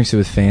 Yeah, he drinks it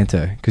with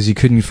Fanta because he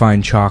couldn't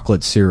find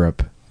chocolate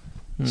syrup.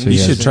 So You he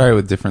should has- try it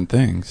with different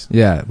things.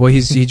 Yeah, well,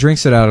 he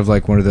drinks it out of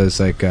like one of those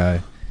like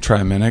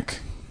Triminic.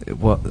 I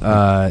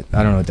don't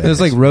know what that It was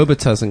is. like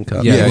Robitussin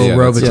cup. yeah, Yeah, little yeah,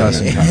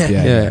 Robitussin yeah. cup. Yeah,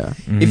 Yeah, yeah. yeah.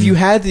 Mhm. If you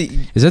had to,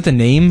 Is that the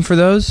name for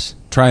those?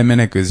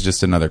 Triminic is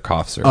just another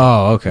cough syrup.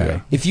 Oh, okay.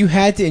 if you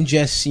had to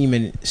ingest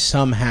semen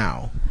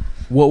somehow,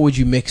 what would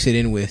you mix it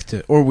in with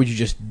to, or would you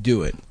just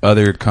do it?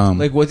 Other cum.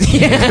 Like what?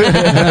 Even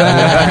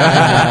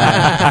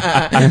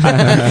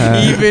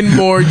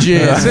more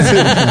jizz. just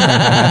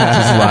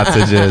lots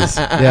of jizz.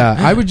 Yeah,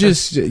 I would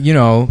just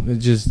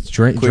just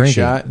drink Quick drink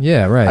shot? it.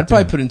 Yeah, right. I'd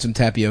probably yeah. put in some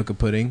tapioca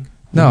pudding.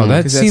 No,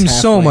 that 'Cause that's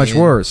seems so halfway much in.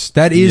 worse.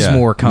 That is Yeah.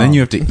 more cum. And then you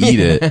have to eat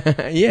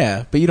it.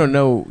 Yeah, but you don't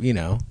know.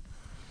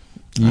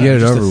 You get it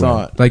just a over with.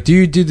 thought. Like,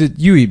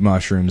 you eat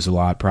mushrooms a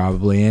lot,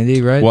 probably,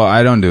 Andy, right? Well,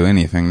 I don't do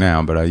anything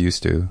now, but I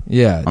used to.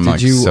 Yeah. I'm Did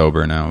like you,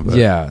 sober now. But.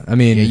 Yeah, I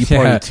mean, Yeah, you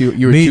partied too-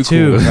 you were me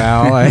too cool.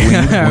 pal.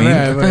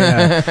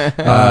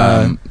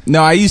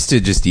 No, I used to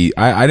just eat.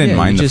 I didn't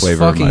mind the just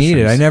flavor of fucking mushrooms. eat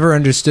it. I never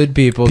understood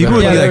people. People that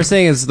would are Yeah, be they like- were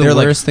saying it's the They're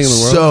worst thing in the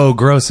world. So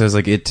gross. I was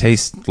like, it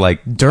tastes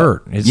like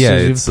dirt. It's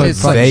it's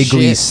like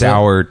vaguely shit.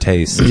 sour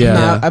taste. Yeah.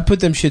 Nah, I put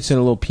them shits in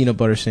a little peanut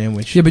butter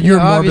sandwich. Yeah, but you're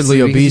Yeah, a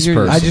morbidly obviously, obese because you're-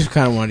 person. I just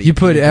kind of want to. you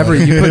put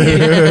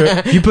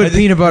you put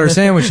peanut butter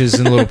sandwiches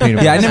in little peanut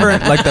butter. Yeah, I never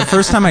like the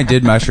first time I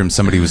did mushrooms.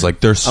 Somebody was like,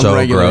 "They're so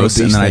regular gross,"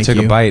 and obese, then I thank took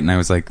you. a bite, and I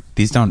was like,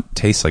 "These don't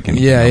taste like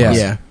anything." Yeah, else."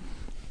 Yeah,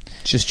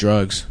 it's just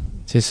drugs.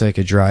 Tastes like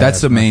a dry.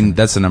 That's the main.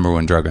 That's the number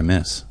one drug I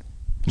miss.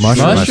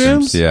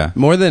 Mushrooms? Yeah,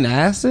 More than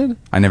acid?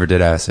 I never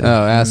did acid.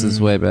 Oh, acid's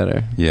way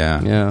better.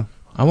 Yeah. Yeah.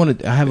 I want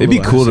to. I have. It'd be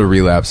little cool to acid.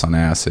 relapse on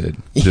acid.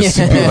 Just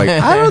to be like,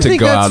 I don't to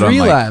think go that's out on,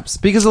 like- relapse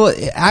because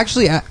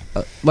actually,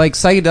 like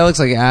psychedelics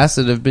like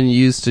acid have been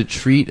used to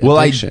treat well,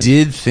 addiction. I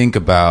did think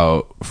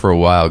about for a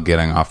while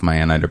getting off my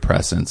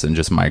antidepressants and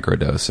just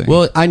microdosing.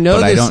 Well, I know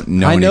but I this- don't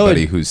know I know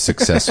anybody it- who's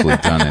successfully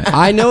done it.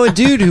 I know a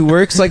dude who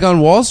works like on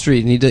Wall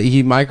Street and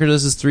he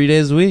microdoses 3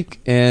 days a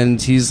week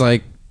and he's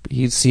like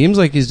he seems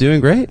like he's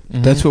doing great.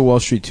 That's what Wall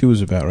Street 2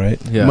 is about, right?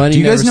 Yeah. Money Do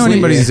you guys never know sleeps.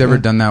 anybody who's ever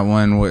done that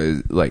one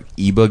with like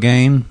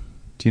Ibogaine?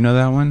 Do you know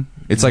that one?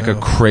 It's like a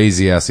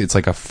crazy ass. It's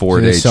like a Do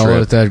 4-day they sell it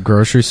trip. at that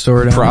grocery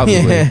store? down Probably,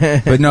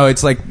 Yeah. but no.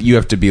 It's like you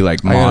have to be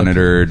like gotta-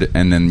 monitored,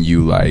 and then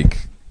you like.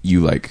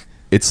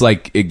 It's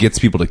like it gets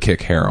people to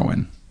kick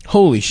heroin.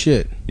 Holy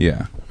shit!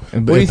 Yeah.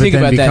 there? What do you think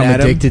then about that, become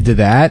Adam? addicted to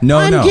that? No,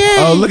 I'm no. gay.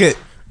 Oh, look at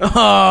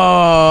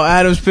Oh,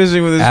 Adam's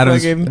pissing with his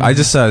Adam's. fucking. I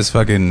just saw his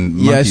fucking.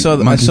 yeah, I monkey- saw. I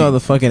monkey saw the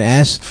fucking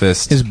ass.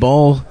 fist. His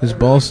ball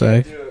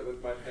sack.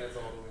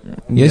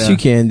 Yes, Yeah. you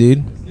can,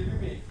 dude.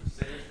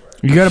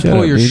 You got to Shut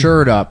pull up, your dude.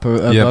 shirt up. Yeah,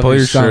 above pull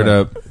your shirt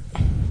stomach. up.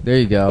 There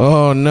you go.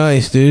 Oh,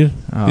 nice, dude.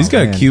 Oh, He's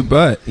got man. a cute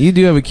butt. You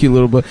do have a cute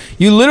little butt.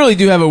 You literally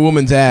do have a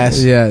woman's ass.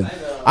 Yeah.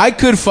 I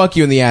could fuck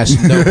you in the ass,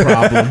 no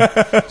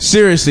problem.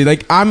 Seriously,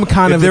 like I'm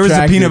kind If of. there was a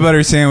attracted. peanut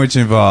butter sandwich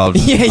involved,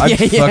 Yeah, I'd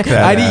fuck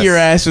that. I'd ass. eat your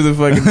ass with a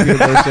fucking peanut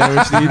butter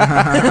sandwich, dude.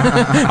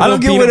 I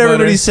don't get what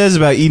everybody says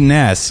about eating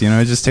ass. You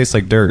know, it just tastes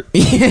like dirt.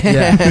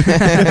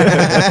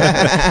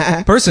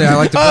 Personally, I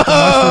like to put the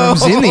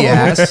mushrooms in the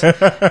ass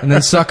and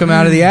then suck them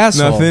out of the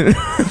asshole. Nothing.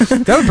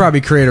 That would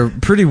probably create a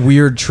pretty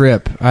weird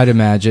trip, I'd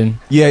imagine.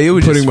 Yeah, it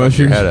would Putting just fuck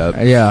your mushrooms- head up.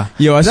 Yeah.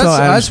 Yo, I saw Adam's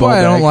that's why ball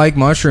I don't bag. like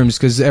mushrooms,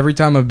 because every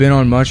time I've been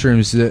on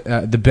mushrooms,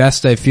 the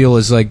best I feel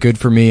is like, good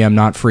for me. I'm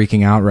not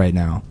freaking out right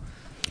now.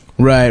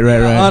 Right.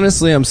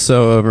 Honestly, I'm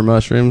so over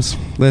mushrooms.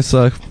 They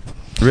suck.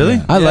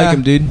 Really? I like Yeah.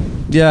 him, dude.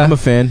 Yeah. I'm a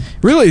fan.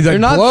 Really, They're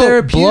not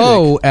therapeutic.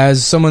 blow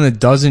as someone that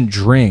doesn't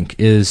drink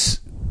is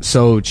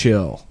so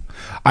chill.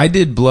 I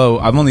did blow.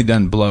 I've only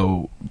done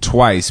blow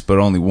twice, but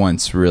only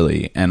once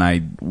really. And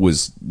I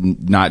was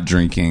not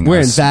drinking. We're I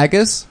in was-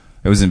 Vegas.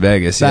 It was in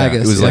Vegas. Vegas, Yeah,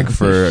 it was yeah. like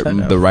for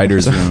the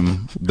writers'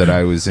 room that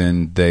I was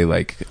in. We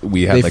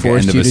had They like an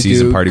forced end of you a to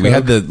season do party. We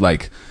had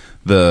coke?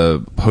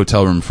 the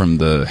hotel room from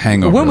the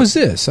Hangover. When was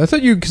this? I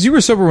thought because you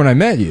were sober when I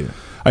met you.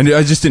 I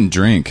just didn't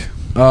drink.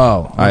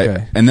 Oh,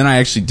 okay. And then I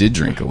actually did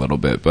drink a little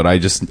bit, but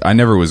I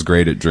never was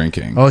great at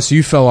drinking. Oh, so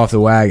you fell off the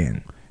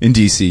wagon. In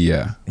DC,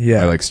 yeah.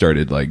 Yeah. I like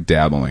started like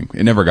dabbling.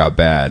 It never got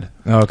bad.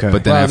 Okay.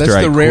 But then Wow, after that's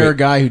I the rare quit,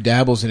 guy who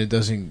dabbles and it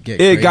doesn't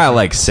get. it crazy. got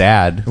like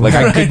sad. Like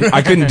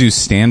I couldn't do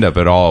stand up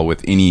at all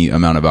with any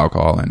amount of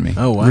alcohol in me.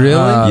 Oh wow.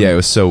 Really? Yeah, it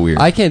was so weird.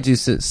 I can't do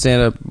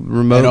stand up At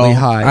remotely all.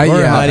 high. Yeah,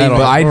 Or not at even- all.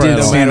 but I Or did at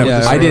all. stand up.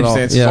 Yeah, I or did at all.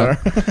 stand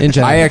Yeah. In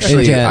general. I actually,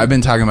 In general. I've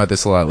been talking about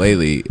this a lot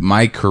lately.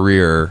 My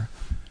career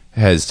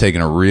has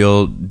taken a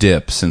real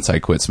dip since I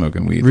quit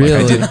smoking weed.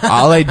 Really?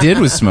 All I did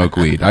was smoke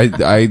weed.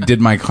 I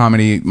did my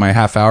comedy. My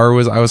half hour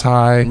I was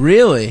high.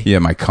 Really? Yeah,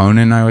 my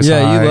Conan I was high.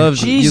 Yeah, you love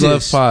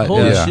Jesus. pot.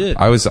 Holy yeah. shit.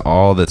 I was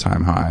all the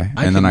time high,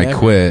 I and then could I never.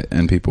 quit,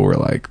 and people were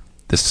like,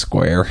 "This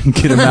square,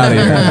 get him out of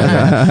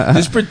here."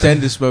 Just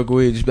pretend to smoke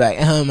weed. Just be like,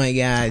 oh my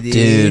god, dude.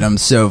 Dude, I'm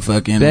so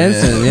fucking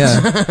Benson,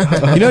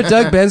 yeah. You know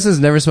Doug Benson's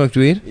never smoked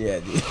weed? Yeah,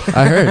 dude.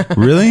 I heard.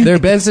 Really? There are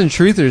Benson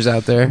truthers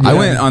out there. I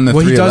went on the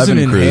Well, he 311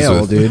 doesn't cruise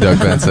inhale, with dude. Doug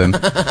Benson.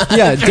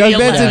 Yeah, Doug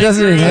Benson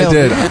doesn't inhale. I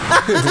did.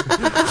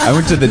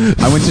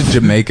 I went to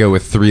Jamaica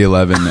with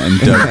 311 and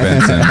Doug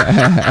Benson.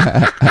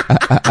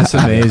 That's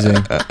amazing.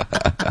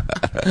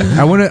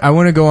 I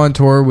want to go on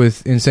tour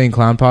with Insane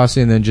Clown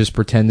Posse and then just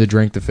pretend to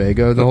drink the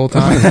Faygo the whole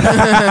time.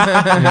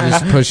 And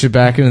just push it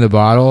back into the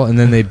bottle, and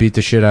then they beat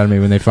the shit out of me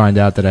when they find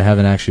out that I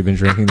haven't actually been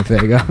drinking the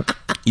Faygo.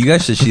 You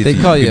guys should see if They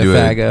call could you a do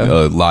faggo.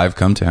 a live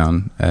come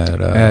town at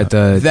At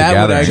the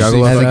That would gathering. actually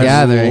Juggalo At the Festival.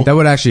 gathering. That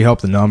would actually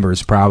help the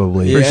numbers,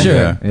 probably. For For sure.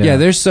 Yeah. Yeah.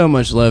 There's so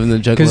much love in the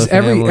Juggalo Because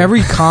family.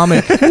 every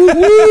comic,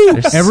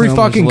 There's every so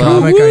fucking much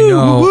love. comic I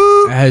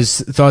know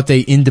has thought they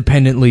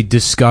independently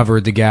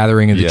discovered the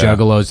gathering of the Yeah.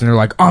 Juggalos, and they're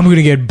like, I'm going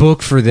to get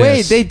booked for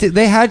this. Wait,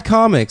 they had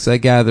comics at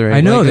Gathering. I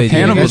know Like, they did.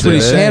 Hannibal that's what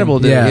did. Hannibal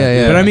did.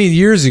 Yeah. But I mean,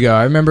 years ago,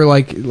 I remember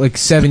like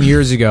 7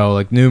 years ago,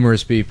 like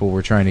numerous people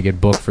were trying to get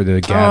booked for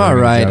the gathering. all of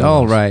the right, Juggalos.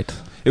 all right.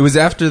 It was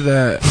after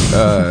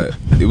that.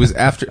 It was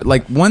after,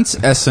 like, once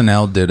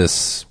SNL did a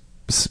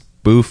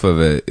spoof of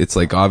it, it's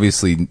like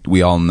obviously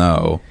we all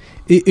know.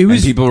 It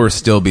was and people were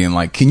still being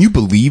like, "Can you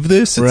believe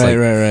this?" It's Right, like,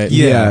 right.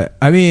 Yeah.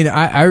 I mean,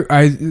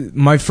 I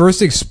my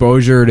first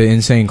exposure to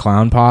Insane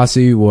Clown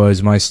Posse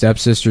was my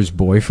stepsister's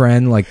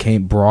boyfriend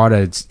brought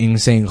a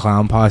Insane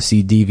Clown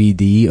Posse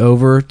DVD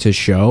over to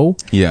show.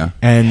 Yeah.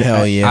 And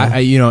Hell yeah.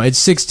 I at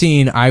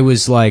 16 I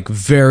was like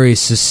very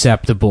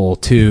susceptible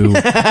to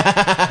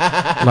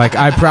like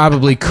I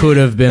probably could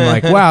have been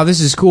like, wow, this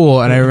is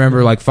cool, and I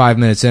remember like 5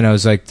 minutes in I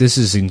was like, this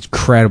is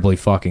incredibly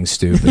fucking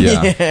stupid.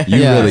 Yeah. You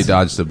Yeah. really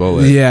dodged a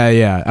bullet. Yeah.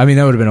 I mean,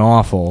 that would have been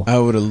awful. I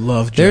would have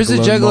loved. There's a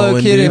Juggalo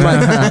Mullen, kid in dude.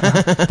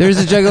 my. There's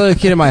a Juggalo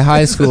kid in my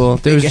high school.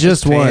 There's Big-ass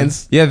just one.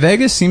 pants. Yeah,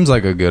 Vegas seems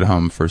like a good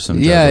home for some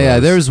Yeah.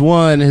 juggalos. There was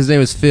one. His name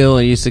was Phil,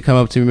 and he used to come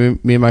up to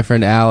me and my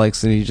friend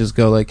Alex, and he'd just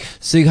go like,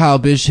 "Sig Heil,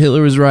 bitch,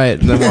 Hitler was right,"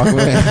 and then walk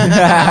away.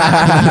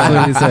 That's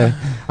what he'd say.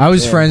 I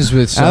was friends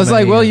with so I was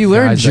like, many "Well, you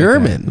learned guys like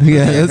German. that.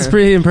 Yeah, that's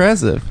pretty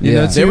impressive. You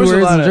know, There two was a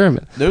words lot in of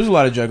German." There was a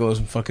lot of juggalos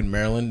in fucking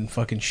Maryland and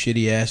fucking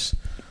shitty ass,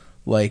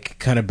 like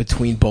kind of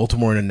between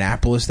Baltimore and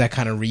Annapolis, that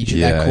kind of region,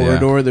 Yeah, that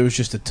corridor. There was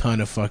just a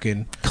ton of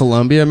fucking.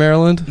 Columbia,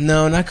 Maryland.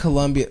 No, not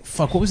Columbia.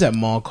 Fuck, what was that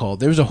mall called?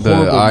 There was a The,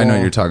 horrible. I know mall.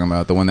 what you're talking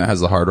about, the one that has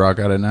the Hard Rock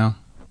at it now.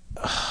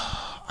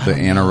 The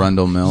Anne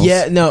Arundel Mills.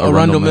 Yeah, no,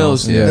 Arundel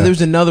Mills. Yeah. And there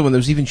was another one that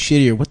was even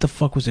shittier. What the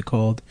fuck was it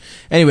called?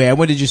 Anyway, I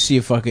went to just see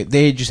a fucking.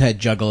 They just had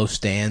Juggalo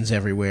stands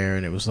everywhere,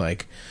 and it was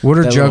like. What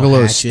are that little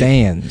Juggalo hatchet.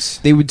 stands?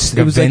 They would. Like it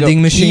a was like vending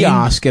a machine?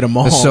 kiosk at a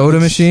mall. A soda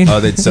machine? Oh,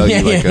 they'd sell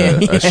you like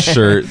a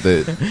shirt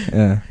that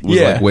Yeah. was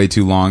Yeah. like way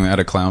too long that had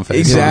a clown face.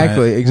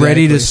 Exactly. On it.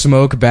 Ready to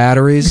smoke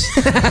batteries.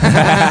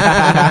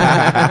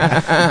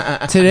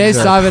 Today,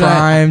 Sav and I.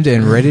 Primed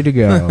and ready to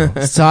go.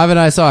 Sav and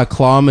I saw a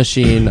claw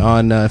machine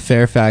on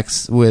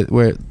Fairfax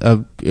where a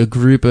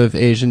group of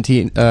Asian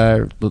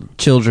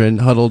children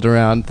huddled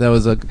around. That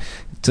was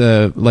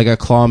like a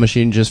claw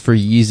machine just for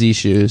Yeezy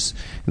shoes,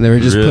 and they were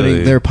just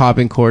Really? they're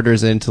popping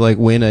quarters in to like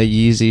win a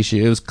Yeezy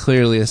shoe. It was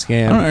clearly a I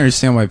scam. don't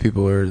understand why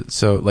people are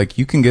so like.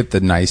 You can get the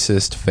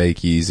nicest fake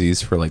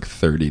Yeezys for like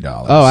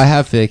 $30. Oh, I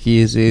have fake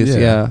Yeezys. Yeah.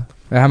 Yeah.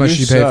 How much You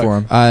did you pay suck. for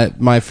them?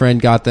 My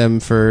friend got them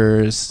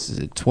for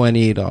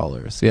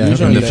 $20. Yeah, In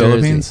from the New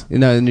Philippines? Jersey.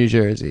 No, in New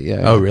Jersey.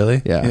 Yeah. Oh,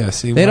 really? Yeah. Yeah.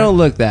 See, They why- don't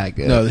look that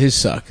good. No, his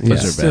suck. Those Yeah. are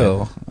bad.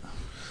 Still.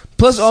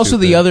 Plus, also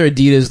the Stupid. other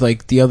Adidas,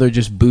 like the other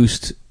just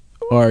Boost,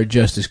 are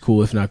just as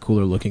cool, if not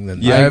cooler looking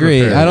than. Yeah, I I have a agree.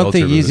 pair of I don't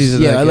think Ultra Yeezys Boosts. are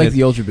yeah. that I like good.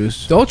 the Ultra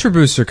Boosts, The Ultra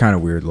Boosts are kind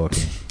of weird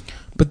looking.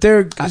 but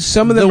they're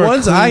some of them. The are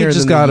ones I cleaner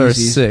just than got the are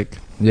Yeezys. sick.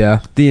 Yeah.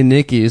 The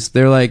Anikis,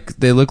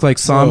 they look like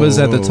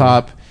Sambas at the Whoa.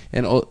 top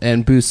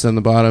and Boosts on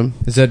the bottom.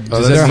 Is that Oh,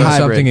 does they're that mean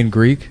hybrid. something in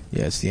Greek?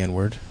 Yeah, it's the N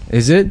word.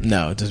 Is it?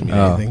 No, it doesn't mean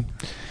Oh. anything.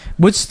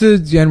 What's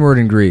the N word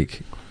in Greek?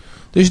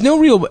 There's no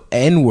real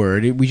N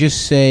word. We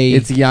just say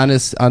It's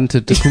Giannis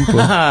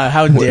Antetokounmpo.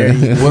 How dare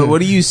you? What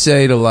do you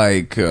say to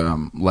like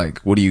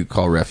what do you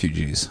call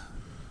refugees?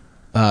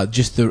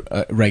 Just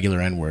the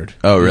regular N word.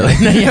 Oh, really?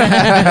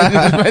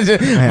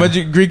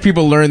 But Greek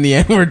people learn the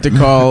N word to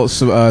call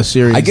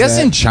Syrians. I guess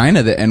that. in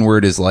China the N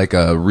word is like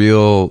a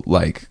real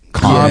like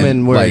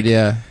Common word, like,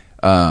 yeah.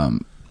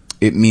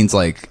 It means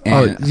like.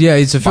 Oh, yeah,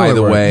 it's a by filler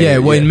the word. way, Yeah,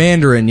 well, in yeah.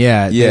 Mandarin,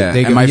 yeah. Yeah,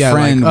 They and my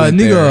friend like, went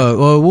nigga, there.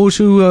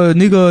 wushu,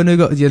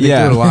 nigga. Yeah, they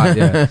Yeah. do it a lot,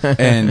 yeah.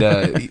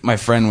 And my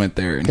friend went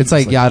there. And It's he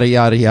was like yada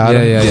yada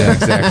yada. Yeah.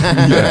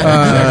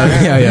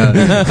 exactly.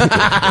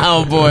 Yeah.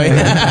 Oh boy,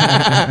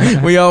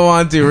 we all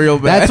want to real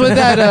bad.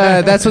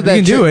 That's what You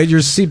can do it.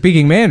 You're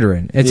speaking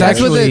Mandarin. It's Yeah. That's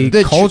what actually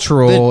the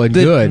cultural and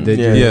good. that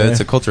Yeah. you- Yeah,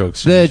 it's a cultural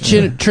The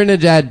exchange.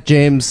 Trinidad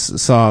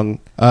James song.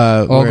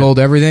 all where- gold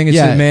everything. It's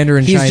in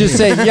Mandarin He's Chinese. just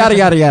saying yada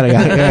yada yada yada.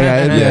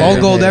 Yeah, all yeah,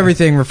 gold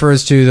everything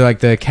refers to like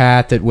the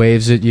cat that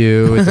waves at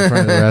you at the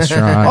front of the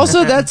restaurant.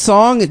 Also, that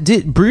song,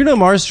 did Bruno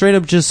Mars straight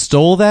up just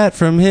stole that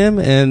from him?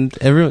 And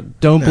everyone,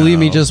 don't believe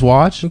me, No. just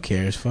watch. Who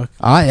cares? Fuck.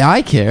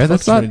 I care.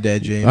 That's Fuck not.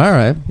 Trinidad James. All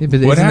right. Yeah,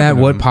 but What isn't that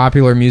happened? what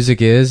popular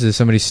music is? Is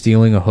somebody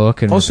stealing a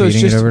hook and Also, it's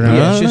repeating just it over and over?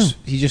 yeah, I it's don't just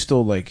he just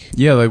stole like.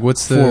 Yeah, like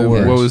what's the 4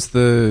 words. what was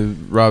the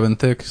Robin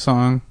Thicke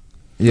song?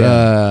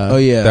 Oh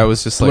yeah, That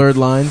was just like blurred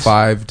lines.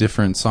 5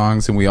 different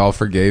songs, and we all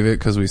forgave it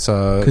because we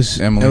saw Because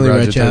Emily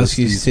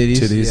Ratajkowski's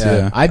Ratajkowski's titties.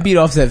 Yeah. I beat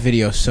off that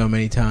video so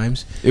many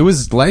times. It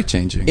was life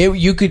changing.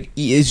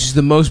 It's just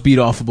the most beat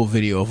offable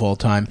video of all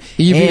time.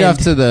 You beat And- off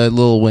to the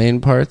Lil Wayne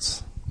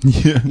parts.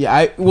 Yeah.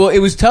 Yeah, well, it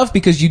was tough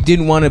because you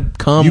didn't want to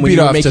come You when beat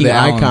you were off to making the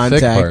eye Alan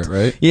contact. Thicke part,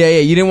 right? Yeah,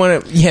 you didn't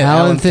want to. Yeah,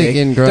 Alan Thicke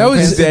in Grunt That was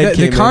Pants. Dad the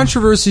came in.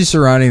 controversy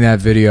surrounding that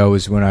video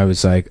was when I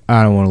was like,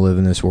 I don't want to live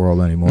in this world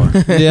anymore.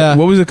 Yeah.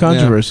 What was the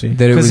controversy?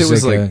 That it 'Cause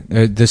was, it was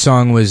like, the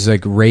song was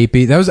like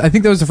rapey. I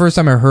think that was the first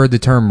time I heard the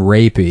term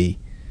rapey,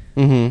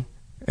 Mm-hmm.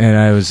 and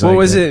I was What like,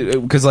 was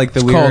it? Because like the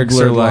It's called lyrics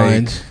are blurred like.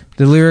 lines.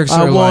 The lyrics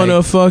I are wanna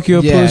like, fuck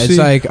your yeah, pussy. it's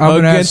like I'm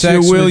gonna have against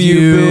sex your will, with you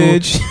you,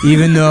 bitch.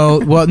 even though.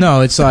 Well,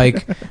 no, it's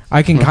like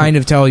I can kind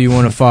of tell you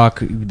want to fuck.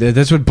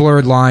 That's what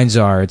blurred lines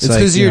are. It's It's like,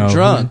 because you you're know,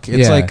 drunk.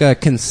 It's yeah.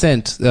 like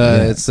consent.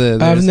 It's I've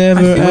there's-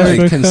 never there's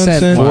asked for consent.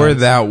 consent. For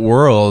lines. that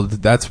world,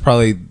 that's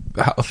probably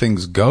how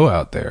things go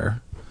out there.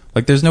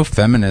 Like, there's no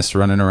feminists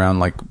running around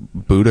like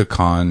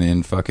Budokan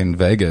in fucking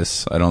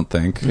Vegas, I don't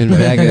think. In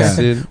Vegas,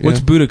 dude. What's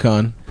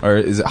Budokan? Or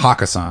is it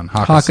Hakkasan?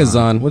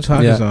 Hakkasan? What's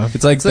Hakkasan?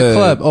 It's like It's a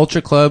club,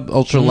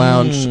 ultra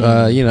lounge.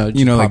 you know,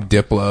 pop- like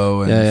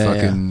Diplo and Yeah, yeah,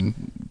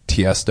 fucking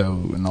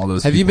Tiesto and all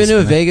those. Have you been to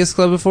a Vegas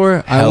club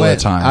before? Hella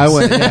times. I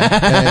went.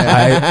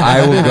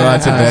 I will go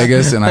out to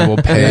Vegas and I will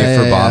pay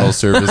for bottle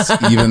service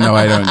even though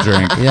I don't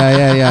drink.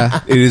 Yeah.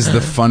 It is the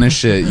funnest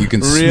shit. You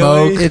can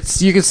Really?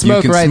 smoke. You can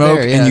smoke right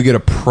there, and you get a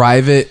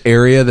private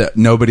area that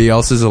nobody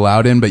else is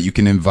allowed in, but you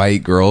can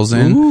invite girls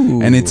in.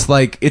 Ooh. And it's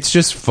like, it's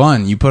just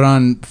fun. You put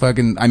on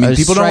fucking, I mean, A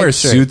people don't wear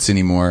striped shirt. suits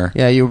anymore.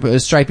 Yeah, you a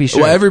stripy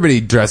shirt. Well,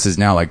 everybody dresses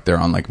now like they're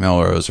on like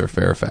Melrose or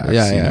Fairfax.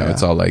 Yeah, you yeah, know, yeah.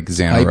 it's all like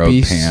Xana Hype Road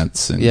beast.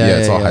 pants and yeah,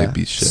 it's all yeah. hype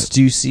beast shit.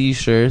 Stussy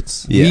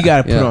shirts. Yeah. You got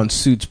to put Yeah. on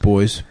suits,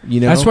 boys. You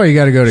know, That's why you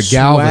got to go to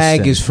Galveston.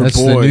 Swag is for That's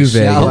boys. the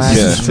new Vegas. Swag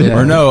Yeah. is for Yeah.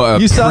 Or no,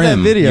 You saw that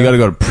Prim. video. You got to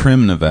go to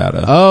Prim,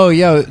 Nevada. Oh,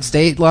 yo,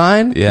 state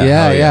line. Yeah,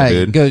 yeah, hell yeah, yeah.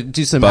 dude. Go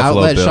do some Buffalo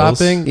outlet Bills.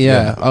 shopping. Yeah.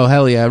 Yeah. Oh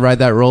hell yeah, ride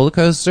that roller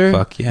coaster.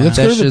 Fuck yeah. Let's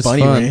That go to the shit's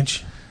bunny fun.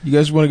 ranch. You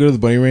guys want to go to the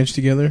bunny ranch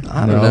together?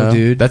 I don't know,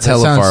 dude. That's That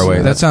hella sounds- far away.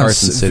 That That's sounds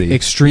Carson City.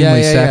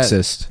 extremely Yeah, yeah, yeah.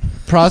 sexist.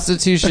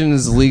 Prostitution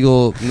is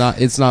legal.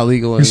 It's not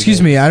legal.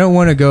 Excuse me, I don't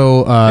want to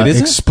go It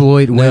isn't?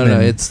 exploit No, women. no,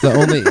 it's the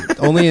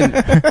only in.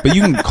 But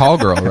you can call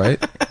girl,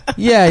 right?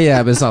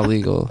 Yeah, but it's not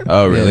legal.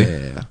 Oh, really?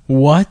 Yeah.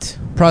 What?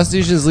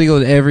 Prostitution is legal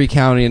in every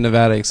county in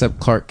Nevada except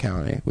Clark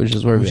County, which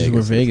is where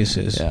Vegas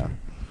is. Yeah.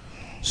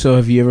 So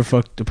have you ever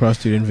fucked a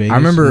prostitute in Vegas? I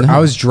remember I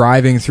was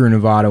driving through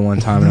Nevada one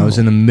time and I was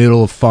in the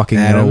middle of fucking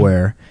Adam?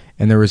 nowhere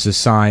and there was a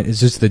sign. It's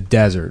just the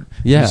desert.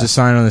 Yeah. There's a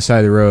sign on the side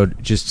of the road,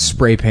 just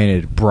spray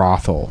painted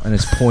brothel, and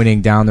it's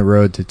pointing down the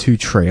road to two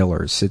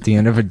trailers at the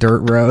end of a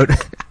dirt road.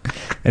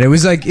 And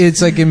it's like in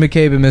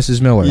McCabe and Mrs.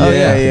 Miller. Oh,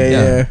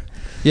 yeah.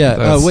 Yeah.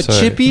 That's What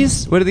tight.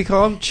 chippies? What do they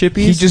call them? Chippies.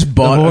 he just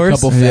bought The a horse?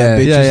 couple fat Yeah.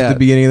 bitches Yeah, yeah. at the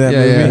beginning of that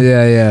Yeah, movie.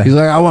 Yeah. He's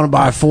like, I want to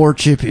buy 4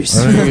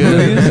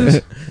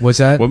 chippies. What's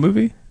that? What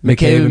movie?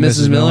 McCabe and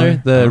Mrs.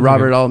 Miller, the Okay.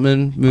 Robert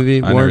Altman movie,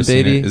 I've Warren never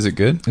seen Beatty. it. Is it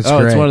good? It's It's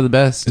great. one of the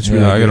best. It's Yeah,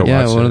 really I gotta good.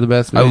 Yeah, watch one it. of the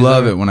best I movies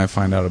love ever. it when I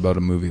find out about a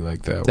movie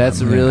like that.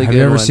 That's a When- really Have good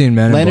you ever one. seen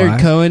Men in Leonard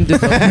Black? Cohen.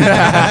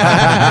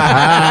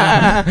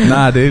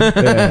 Nah, dude.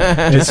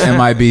 It's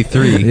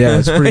MIB3. Yeah,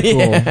 it's pretty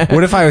cool.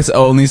 What if I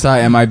only saw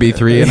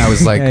MIB3 and I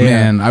was like, Yeah, yeah.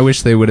 man, I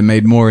wish they would have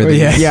made more of these.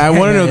 Yeah. Yeah, I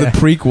want to know the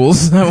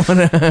prequels. I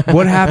want to.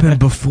 What happened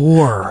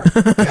before?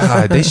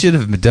 God, they should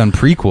have done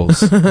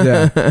prequels.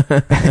 Yeah.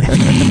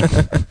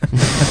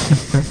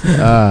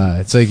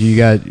 It's like you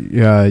got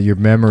your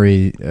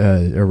memory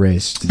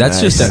erased.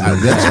 That's just an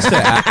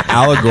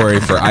allegory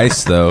for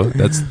ICE, though.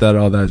 That's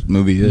all that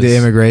movie is. The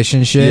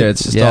immigration shit. Yeah,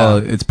 it's just Yeah. all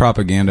it's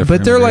propaganda. For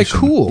But they're like immigration.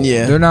 cool.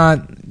 Yeah.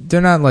 They're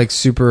not like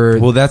super.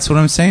 Well, that's what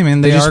I'm saying, man.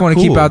 they just are want to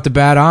cool. keep out the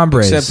bad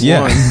hombres. Except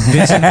Yeah.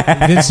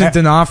 one. Vincent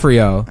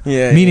D'Onofrio,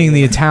 Yeah, meaning yeah.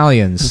 the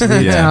Italians.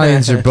 The Yeah.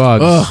 Italians are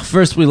bugs. Ugh,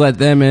 first we let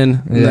them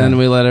in, and Yeah. then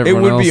we let It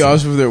everyone would else be in.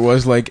 awesome if there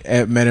was like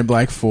at Men in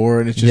Black 4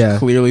 and it's just Yeah.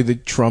 clearly the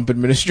Trump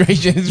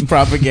administration's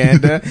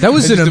propaganda. That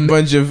was It's just a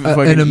bunch of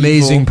fucking an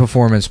amazing evil-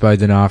 performance by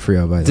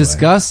D'Onofrio. By the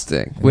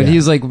Disgusting. When Yeah. he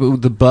was like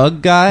the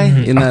bug guy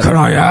in that. Can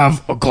I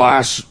have a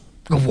glass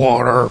of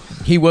water?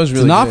 He was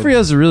really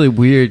D'Onofrio's a really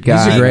weird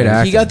guy. He's a great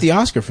actor. He got the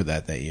Oscar for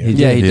that year.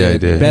 Yeah, he Yeah, did. he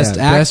did. Best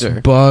Yeah, actor.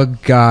 best bug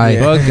guy. Yeah.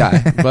 Bug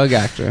guy. Bug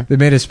actor. They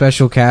made a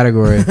special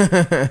category.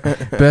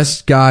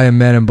 Best guy in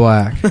Men in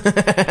Black.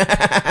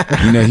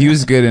 You know, he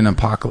was good in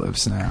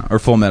Apocalypse Now or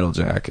Full Metal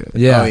Jacket.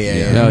 Yeah. Oh,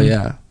 yeah. Oh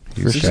yeah.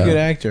 He's sure. a good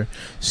actor.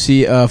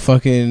 See,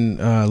 fucking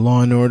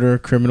Law and Order,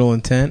 Criminal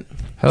Intent.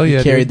 Hell He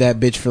yeah, carried dude. that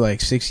bitch for like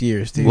 6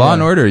 years, dude. Law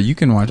and Order, you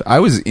can watch. I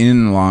was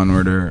in Law and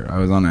Order. I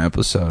was on an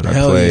episode. I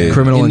Hell played yeah.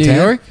 Criminal In New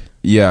Intent. York?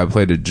 Yeah, I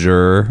played a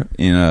juror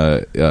in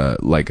a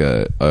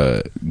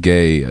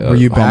gay. Were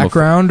you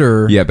background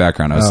or? Yeah,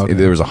 background. Oh, okay.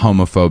 There was a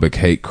homophobic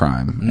hate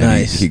crime. and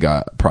Nice. He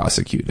got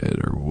prosecuted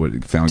or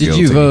found Did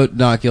guilty. you vote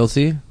not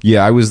guilty?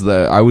 Yeah, I was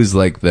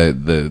like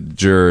the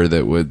juror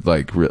that would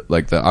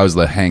I was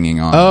the hanging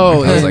on.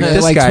 Oh, I was like, yeah,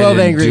 this like guy 12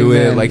 didn't Angry do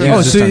it. Men. Like, he Oh,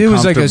 was so just it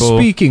was like a uncomfortable.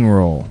 speaking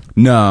role.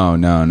 No.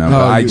 But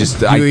I you took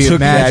that.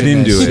 imagine I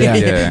didn't do this, it. yeah.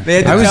 Yeah.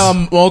 They had to tell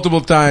him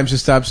multiple times to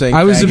stop saying.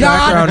 I was a faggot.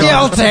 background.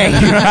 guilty.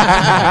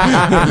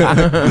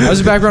 I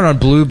was a background on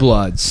Blue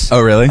Bloods.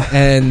 Oh, really?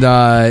 And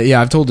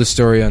I've told this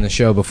story on the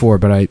show before,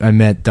 but I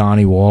met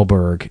Donnie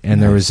Wahlberg,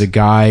 and there was a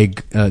guy.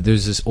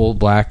 There's this old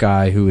black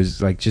guy who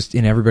was like just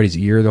in everybody's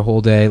ear the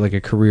whole day, like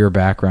a career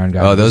background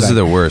guy. Oh, those Like- are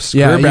the worst.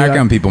 Yeah, Career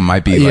background people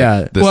might be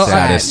like the well,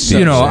 saddest.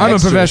 I'm a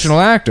Extras. professional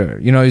actor.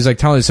 He's like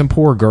telling some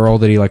poor girl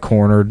that he like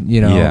cornered.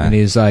 Yeah. And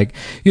he's like,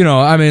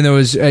 I mean, there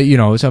was,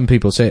 some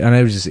people say, and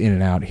I was just in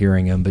and out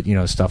hearing him, but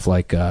stuff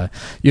like, and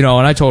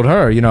I told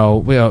her,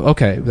 well,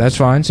 okay, that's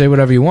fine, say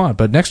whatever you want,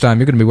 but next time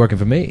you're going to be working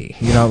for me,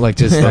 like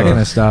just that kind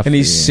of stuff. And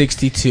he's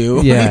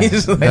 62. Yeah.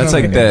 He's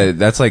like,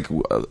 That's like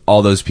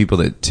all those people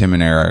that Tim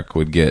and Eric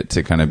would get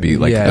to kind of be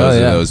like Yeah. those Oh,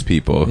 yeah. are those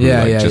people who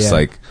Yeah, like yeah, just yeah.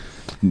 like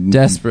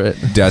Desperate.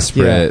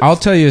 Yeah, I'll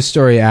tell you a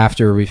story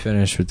after we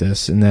finish with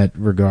this. In that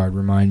regard,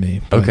 remind me.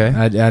 But Okay.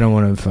 I don't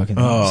want to fucking.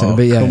 Oh,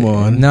 but yeah, come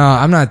on. No,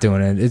 I'm not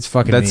doing it. It's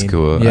fucking. That's mean.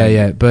 cool. Yeah,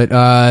 yeah. But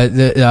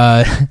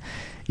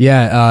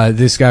Yeah,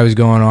 this guy was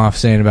going off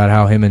saying about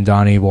how him and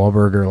Donnie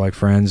Wahlberg are like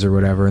friends or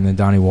whatever, and then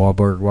Donnie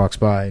Wahlberg walks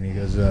by and he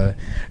goes,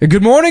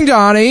 "Good morning,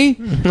 Donnie."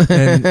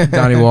 And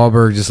Donnie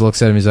Wahlberg just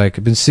looks at him. He's like,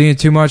 "I've been seeing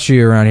too much of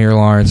you around here,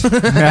 Lawrence."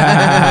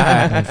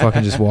 And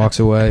fucking just walks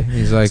away.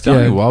 He's like,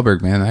 Donnie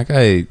Wahlberg, man, that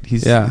guy,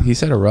 he's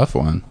had a rough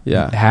one.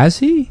 Yeah. Has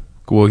he?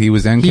 Well, he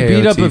was NKO He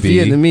beat up a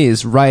TV.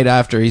 Vietnamese right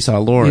after he saw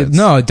Lawrence.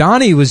 No,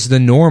 Donnie was the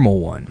normal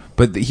one.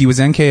 But he was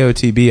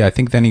NKOTB. I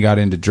think then he got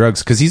into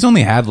drugs because he's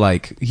only had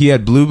he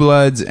had Blue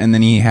Bloods and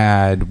then he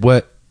had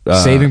what?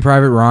 Saving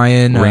Private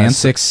Ryan,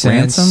 Sixth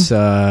Sense. Ransom?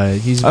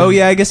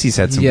 I guess he's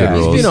had some good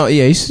roles.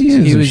 He's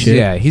in some shit.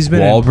 Yeah, he's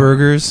been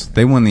Wahlburgers.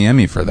 They won the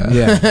Emmy for that.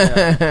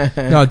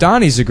 Yeah. No,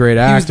 Donnie's a great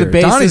actor. He was the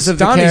basis of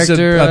the Donnie's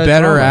character, a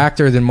better drama.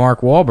 actor than Mark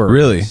Wahlberg.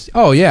 Really?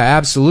 Oh yeah,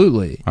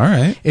 absolutely. All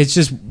right. It's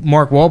just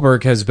Mark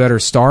Wahlberg has better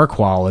star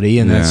quality,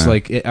 and that's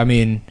like, I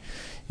mean,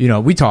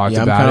 we talked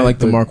I'm about kind it. of like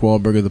the but- Mark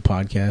Wahlberg of the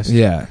podcast.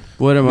 Yeah.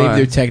 What am Maybe I?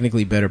 they're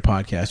technically better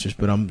podcasters,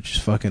 but I'm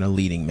just fucking a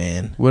leading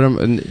man. What am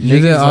You're Nick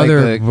the is like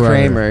other the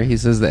Kramer. He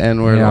says the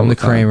N word. Yeah, all I'm the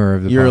time. Kramer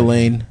of the You're podcast.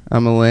 Elaine.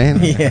 I'm Elaine.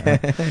 Yeah.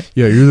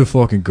 Yeah, you're the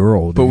fucking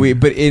girl. But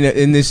dude.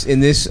 in this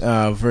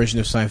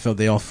version of Seinfeld,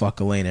 they all fuck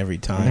Elaine every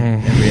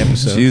time, every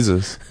episode.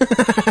 Jesus.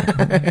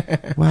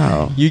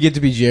 Wow. You get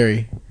to be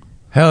Jerry.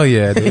 Hell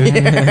yeah, dude.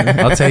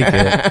 I'll take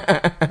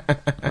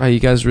it. Wow, you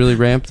guys really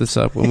ramp this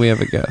up when we have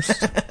a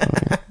guest.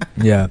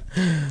 Yeah.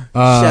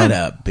 Shut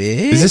up,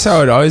 bitch. Is this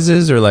how it always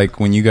is, or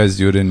like when you guys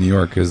do it in New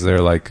York? Is there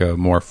like a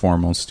more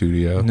formal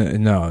studio? No,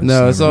 No, it's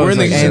never- always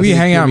We're in like the- we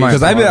hang out in my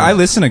Because apartment. I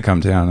listen to Come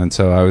Down, and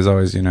so I was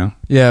always,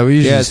 Yeah, we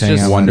usually Yeah, just it's hang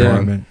just out in my wondering.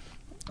 apartment.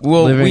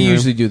 Well, Living we room.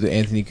 usually do the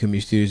Anthony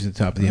Cumia Studios at the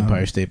top of the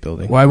Empire State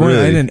Building. Well, I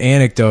Really? had an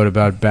anecdote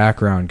about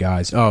background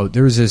guys. Oh,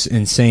 there was this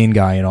insane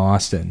guy in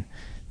Austin.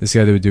 This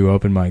guy that would do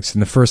open mics.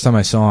 And the first time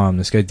I saw him,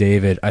 this guy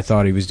David, I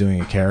thought he was doing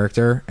a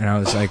character, and I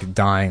was like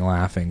dying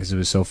laughing because it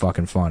was so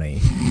fucking funny.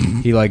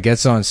 He like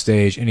gets on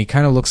stage, and he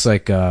kind of looks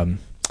like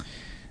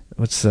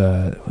what's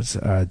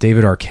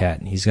David Arquette.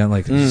 And he's got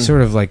like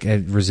sort of like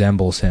it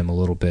resembles him a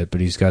little bit, but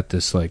he's got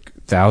this like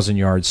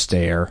 1,000-yard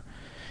stare,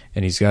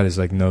 and he's got his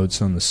like notes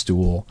on the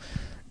stool,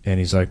 and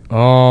he's like,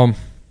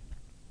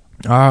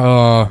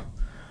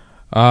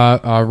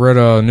 I read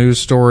a news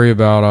story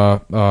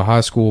about a high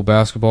school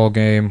basketball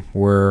game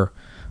where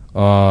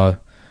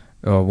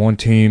one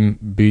team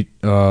beat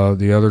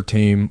the other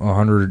team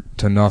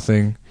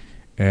 100-0,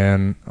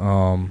 and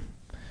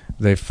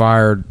they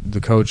fired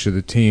the coach of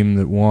the team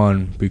that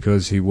won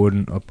because he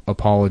wouldn't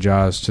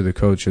apologize to the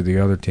coach of the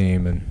other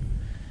team. And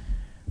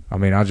I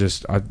mean, I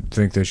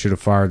think they should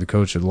have fired the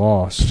coach that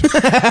lost.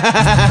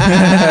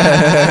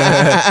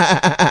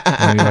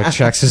 And he like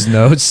checks his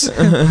notes,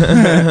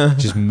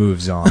 just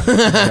moves on. He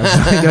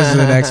goes to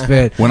the next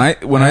bit. When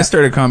I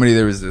started comedy,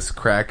 there was this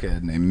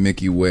crackhead named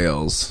Mickey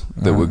Wales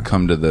that would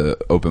come to the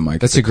open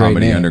mic. That's at a the great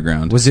Comedy name.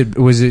 Underground. Was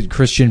it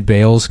Christian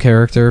Bale's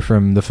character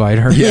from The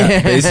Fighter?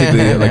 Yeah,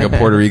 basically like a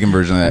Puerto Rican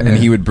version of that. And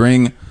he would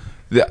bring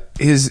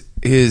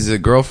his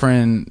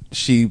girlfriend.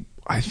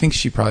 I think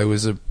she probably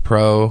was a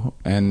pro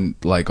and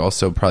like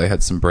also probably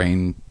had some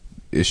brain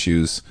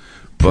issues.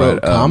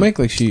 But comic,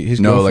 like his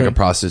no, girlfriend? like a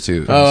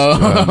prostitute.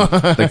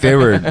 Like they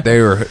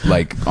were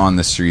like on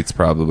the streets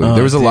probably.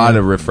 There was a lot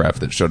of riffraff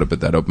that showed up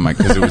at that open mic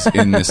because it was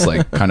in this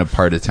like kind of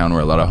part of town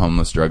where a lot of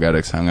homeless drug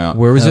addicts hung out.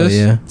 Where was Hell this?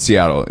 yeah.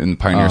 Seattle in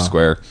Pioneer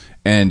Square.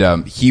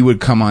 And he would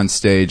come on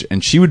stage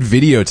and she would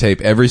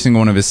videotape every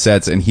single one of his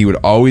sets and he would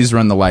always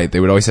run the light.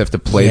 They would always have to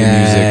play the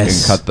music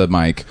and cut the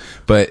mic.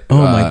 But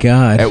Oh my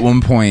God. At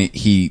one point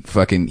he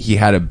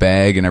had a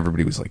bag and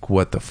everybody was like,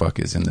 what the fuck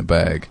is in the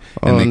bag?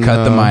 And they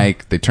cut the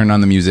mic, they turned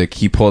on the music,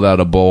 he pulled out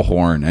a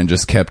bullhorn and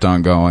just kept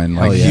on going.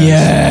 Like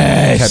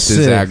Yes. kept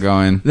his act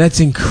going. That's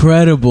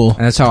incredible.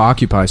 And that's how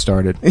Occupy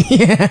started.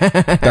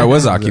 That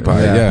was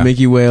Occupied, yeah.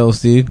 Mickey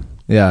Wales, dude.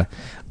 Yeah.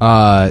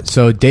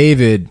 So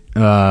David,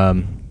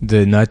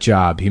 the nut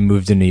job, he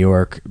moved to New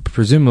York,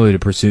 presumably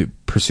to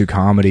pursue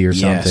comedy or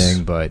Yes.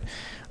 something. But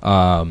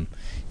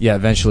yeah,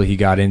 eventually he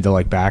got into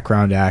like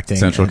background acting,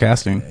 Central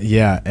casting.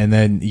 Yeah, and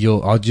then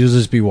you'll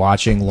just be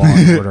watching Law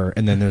and Order,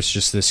 and then there's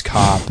just this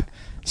cop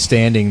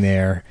standing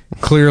there,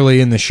 clearly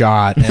in the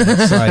shot, and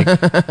it's like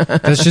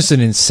that's just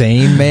an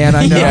insane man.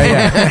 I know.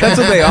 Yeah. That's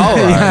what they all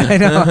are. Yeah, I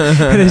know.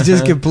 And it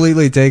just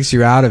completely takes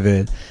you out of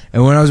it.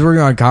 And when I was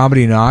working on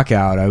Comedy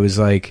Knockout, I was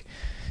like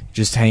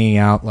just hanging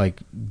out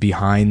like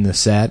behind the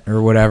set or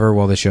whatever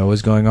while the show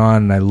was going on,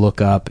 and I look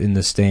up in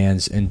the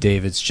stands and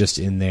David's just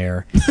in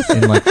there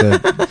in like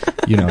the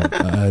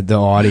the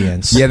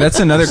audience. Yeah, that's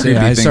another So, creepy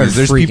yeah, I thing. started Is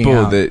there's freaking people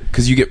out. that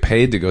because you get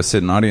paid to go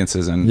sit in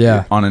audiences, and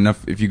Yeah.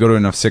 if you go to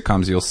enough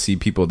sitcoms, you'll see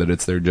people that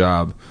it's their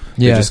job.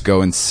 Yeah. They just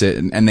go and sit,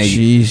 and they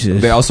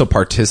Jesus. they also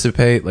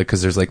participate, like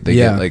because there's like they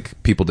Yeah. get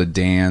like people to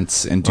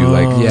dance and do Oh,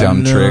 like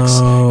dumb tricks,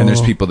 no. and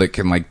there's people that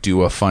can like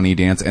do a funny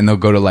dance, and they'll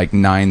go to like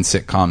 9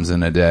 sitcoms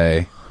in a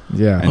day.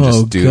 Yeah. and just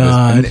Oh, do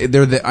God. this.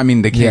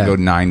 And they can't Yeah. go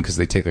 9 because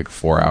they take like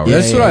 4 hours.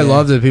 That's what I yeah.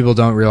 love that people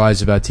don't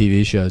realize about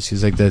TV shows.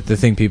 Because like the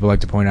thing people like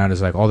to point out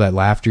is like all that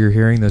laughter you're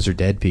hearing, those are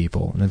dead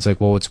people, and it's like,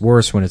 well, it's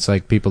worse when it's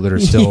like people that are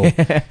still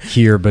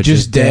here but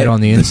just dead dead.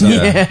 on the inside.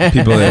 Yeah.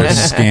 People that are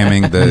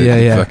scamming the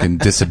Yeah. fucking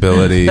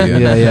disability.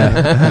 And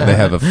Yeah. They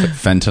have a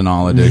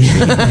fentanyl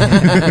addiction.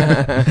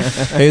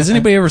 Hey, has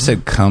anybody ever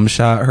said cum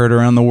shot heard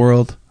around the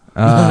world?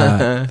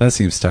 That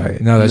seems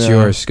tight. No, that's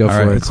No. yours. Go All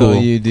for right, it. It's all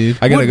cool. you, dude.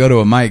 I gotta go to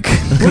a mic.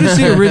 What is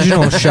the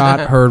original shot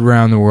heard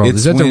around the world? It's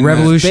Is that the when,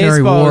 Revolutionary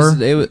Baseball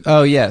War?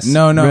 oh yes.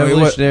 No, it was.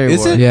 Revolutionary Is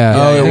War. it? Yeah.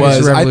 Oh, I it think it's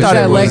was. I thought Is it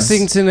that was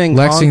Lexington and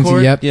Lexington,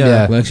 Concord? yep,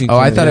 yeah. Lexington. Oh,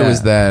 I thought it Yeah.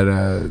 was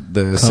that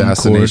the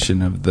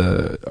assassination of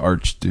the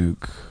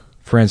Archduke.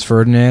 Franz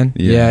Ferdinand?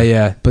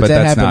 Yeah. But that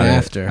that's happened not it.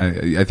 after.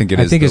 I think it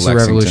I is. think the it's the Lexington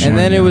Revolution. And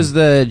one, then yeah. it was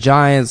the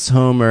Giants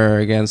homer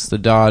against the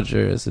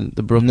Dodgers and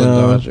the Brooklyn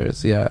No.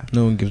 Dodgers. Yeah.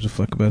 No one gives a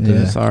fuck about Yeah.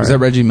 that. Sorry. Was that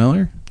Reggie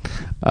Miller?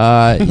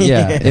 Yeah.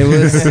 It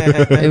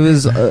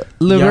was LeBron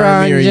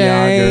Jaromir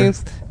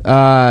James.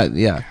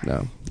 Yeah.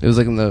 No. It was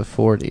like in the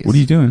 40s. What are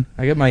you doing?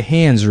 I get my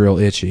hands real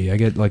itchy. I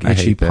get like I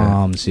itchy hate that.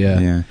 palms.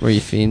 Yeah. Were you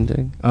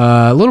fiending?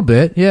 A little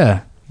bit.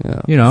 Yeah.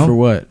 Yeah. You know, For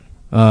what?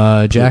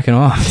 jacking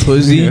off.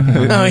 Pussy? Oh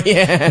yeah.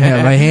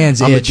 Yeah, my hands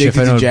I'm itch if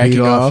addicted I to don't jacking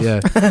beat off. off.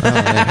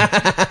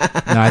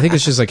 Yeah. No, I think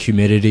it's just like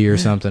humidity or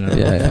something. I don't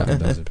know Yeah, what yeah. fucking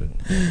does it, but-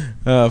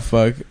 Oh,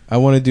 fuck. I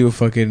want to do a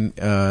fucking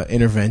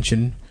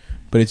intervention,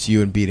 but it's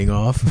you and beating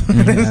off.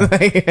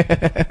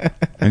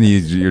 And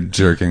you're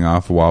jerking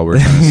off while we're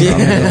trying to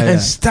stop it. Yeah.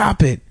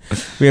 Stop it.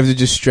 We have to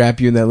just strap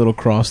you in that little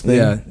cross thing.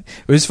 Yeah,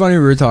 it was funny.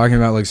 We were talking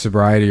about like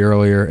sobriety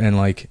earlier, and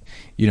like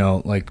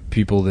like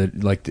people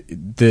that like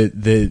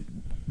the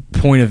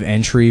point of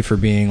entry for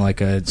being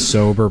like a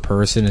sober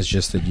person is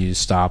just that you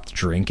stopped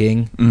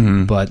drinking.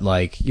 Mhm. But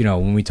like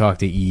when we talk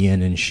to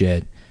Ian and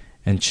shit,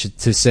 and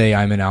to say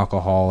I'm an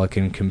alcoholic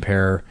and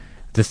compare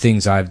the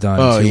things I've done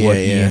Oh, to yeah, what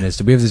yeah. Ian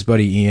is. We have this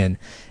buddy Ian,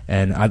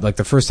 and I like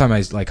the first time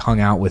I like hung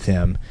out with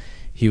him.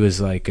 He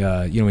was like,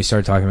 we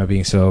started talking about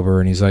being sober,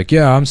 and he's like,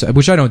 yeah,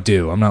 which I don't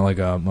do. I'm not like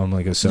I'm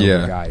like a sober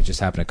Yeah. guy. It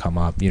just happened to come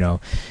up, And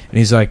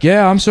he's like,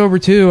 yeah, I'm sober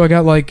too. I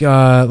got like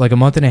a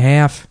month and a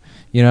half,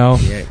 Yeah, we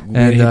and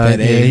gotta hit that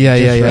age. yeah.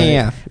 Just right.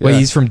 Yeah. Well, Yeah.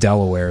 he's from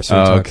Delaware, so Oh,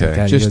 he's talking okay. like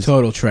that. He Just goes,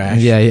 total trash.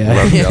 yeah.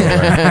 Love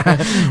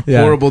Delaware.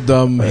 Yeah. Horrible,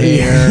 dumb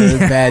hair,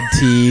 bad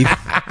teeth.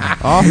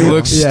 He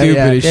looks Yeah, stupid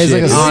yeah. as Yeah, he's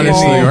shit. like a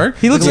Honestly, small- New York.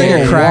 He looks Like like a a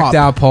little cracked wop.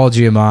 out Paul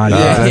Giamatti. Yeah,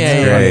 that's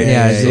yeah, great. Yeah,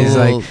 yeah, he's yeah.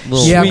 like,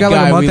 Little yeah, I've sweet got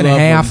like guy, a month we and a love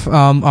half.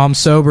 I'm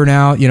sober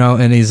now,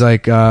 and he's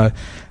like, I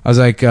was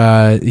like,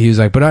 he was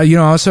like, but I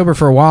was sober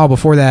for a while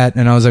before that,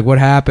 and I was like, what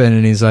happened?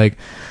 And he's like,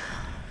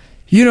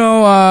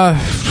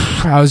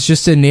 I was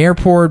just in the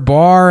airport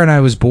bar, and I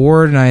was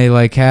bored, and I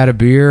like had a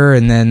beer,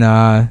 and then.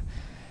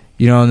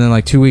 And then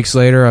like 2 weeks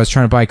later, I was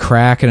trying to buy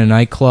crack in a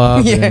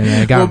nightclub, Yeah. and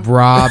I got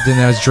robbed, and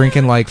I was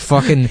drinking like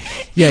fucking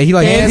he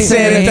like Hand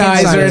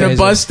sanitizer in a sanitizer.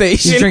 bus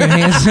station. He's drinking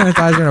hand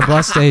sanitizer in a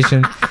bus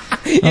station.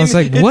 I was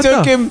like, It what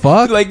took the him,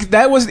 fuck? Like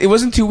it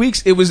wasn't 2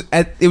 weeks. It was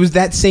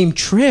that same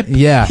trip.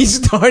 Yeah. He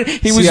started.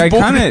 He was. See, I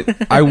born- kind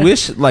of, I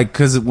wish, like,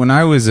 because when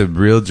I was a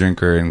real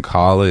drinker in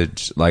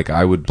college, like,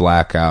 I would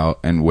black out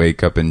and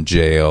wake up in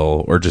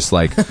jail, or just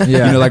like,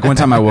 like one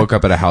time I woke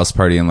up at a house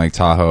party in Lake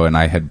Tahoe and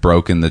I had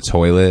broken the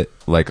toilet,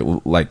 like the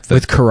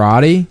With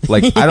karate?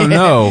 like I don't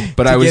know,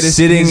 but I get was his-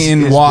 sitting his in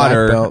black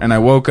water belt. and I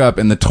woke up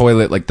and the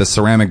toilet, like the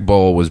ceramic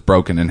bowl, was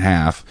broken in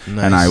half,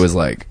 and I was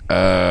like,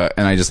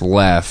 and I just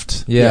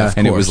left. Yeah, of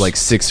and it course. was like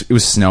it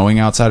was snowing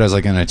outside. I was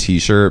like in a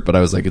t-shirt, but I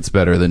was like, it's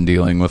better than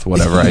dealing with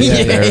whatever I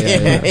did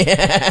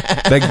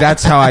there. Like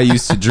that's how I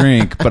used to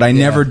drink, but I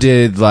never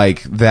did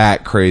like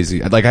that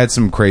crazy. Like I had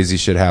some crazy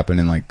shit happen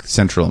in like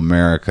Central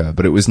America,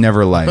 but it was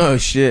never like. Oh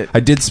shit. I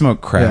did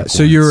smoke crack. Yeah,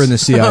 so you were in the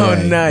CIA.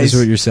 Oh, nice. Is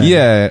what you're saying.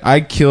 Yeah,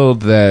 I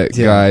killed that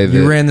guy. You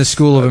that- ran the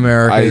School of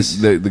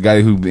Americas. the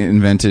guy who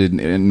invented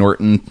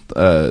Norton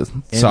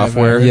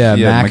software. Yeah,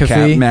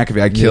 McAfee.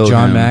 McAfee. I killed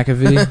John him.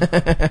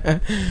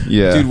 McAfee.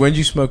 Yeah, Dude, when'd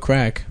you smoke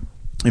crack?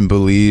 in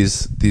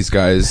Belize, these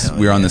guys.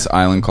 We were on this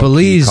island called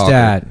Belize, Key Calker.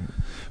 Dad.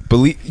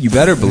 You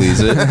better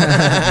Belize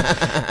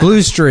it.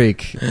 Blue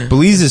Streak.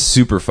 Belize is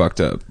super fucked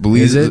up.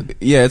 Belize, Is it?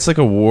 Yeah, it's like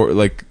a war.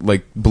 Like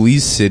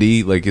Belize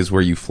City, like is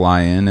where you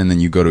fly in, and then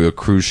you go to a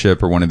cruise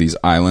ship or one of these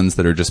islands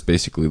that are just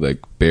basically like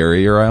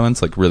barrier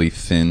islands, like really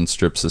thin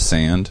strips of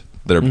sand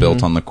that are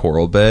built on the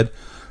coral bed.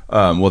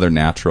 Well, they're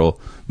natural,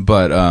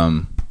 but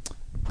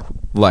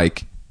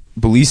like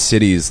Belize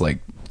City is like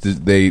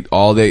they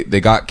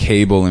got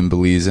cable in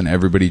Belize, and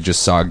everybody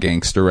just saw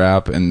gangster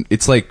rap, and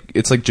it's like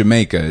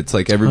Jamaica. It's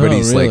like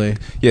everybody's really?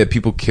 like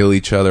people kill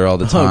each other all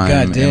the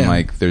time, goddamn. and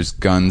like there's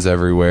guns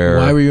everywhere.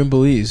 Why were you in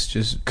Belize?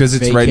 Just Because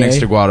it's right vacay? next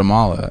to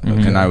Guatemala,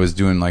 and I was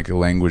doing like a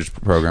language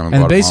program in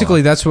And Guatemala.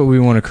 basically, that's what we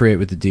want to create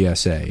with the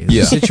DSA. It's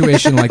Yeah. a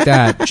situation like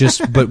that,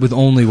 but with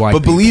only white But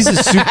people.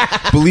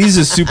 Belize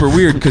is super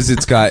weird because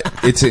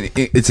it's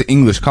an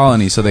English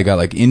colony, so they got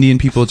like Indian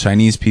people,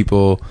 Chinese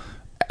people,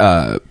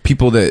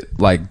 people that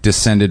like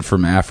descended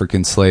from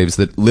African slaves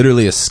that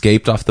literally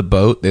escaped off the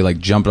boat. They like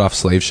jumped off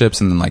slave ships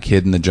and then like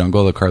hid in the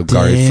jungle. They're called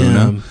Damn.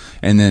 Garifuna.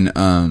 And then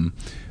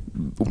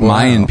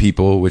Mayan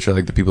people, which are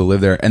like the people who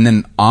live there, and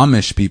then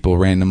Amish people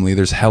randomly.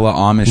 There's hella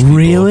Amish people.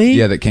 Really?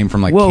 Yeah, that came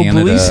from like Whoa,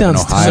 Canada Belize and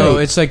sounds Ohio. So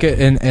it's like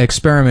an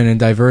experiment in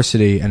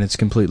diversity, and it's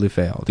completely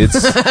failed. It's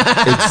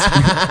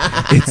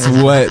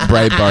what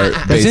Breitbart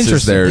That's bases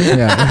interesting. their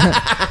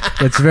Yeah,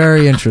 it's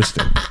very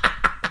interesting.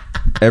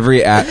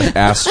 every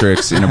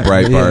asterisk in a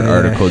Breitbart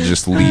article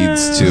just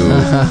leads to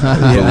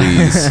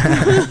Belize.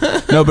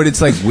 No, but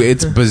it's like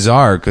it's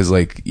bizarre because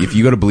like if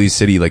you go to Belize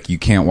City, like you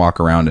can't walk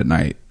around at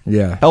night.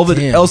 Yeah.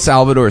 El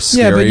Salvador is scarier.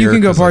 Yeah, but you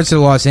can go parts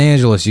of Los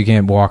Angeles. You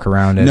can't walk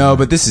around it. No,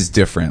 but this is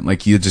different.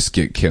 Like you just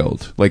get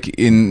killed. Like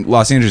in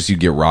Los Angeles, you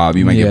get robbed,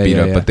 you might get beat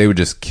up, but they would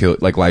just kill.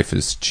 Like life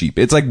is cheap.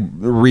 It's like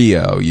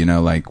Rio, you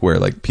know, like where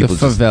like people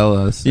the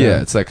favelas.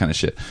 Yeah, it's that kind of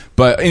shit.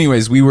 But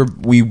anyways,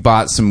 we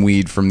bought some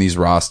weed from these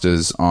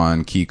Rastas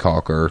on Key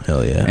Calker.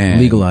 Hell yeah.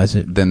 And Legalize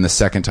it. Then the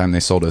second time they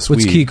sold us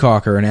What's weed. Key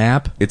Calker, an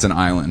app? It's an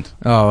island.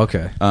 Oh,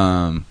 okay.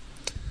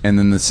 And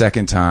then the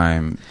second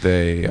time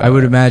they I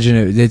would imagine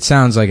it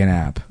sounds like an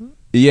app.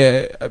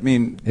 Yeah, I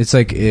mean It's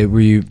like where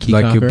you Key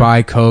like you Calker?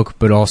 buy coke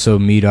but also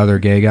meet other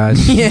gay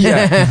guys. Key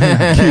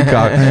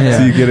Calker.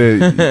 So you get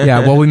a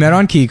Yeah, well, we met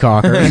on Key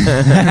Calker.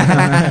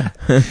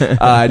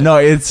 no,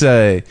 it's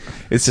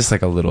just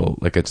like a little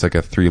it's like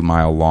a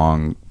 3-mile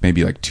long,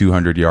 maybe like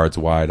 200 yards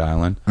wide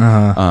island.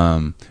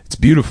 It's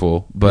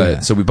beautiful,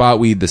 but so we bought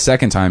weed the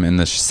second time and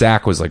the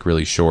sack was like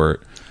really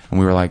short and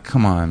we were like,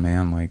 come on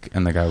man, like,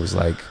 and the guy was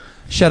like,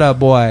 shut up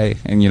boy,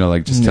 and you know,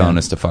 like just telling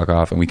us to fuck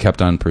off, and we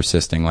kept on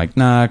persisting like,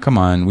 nah, come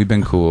on, we've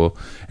been cool.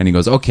 And he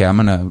goes, okay, I'm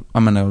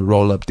gonna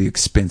roll up the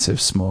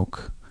expensive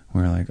smoke.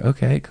 We were like,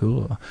 okay,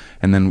 cool.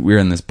 And then we were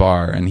in this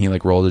bar and he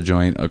like rolled a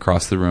joint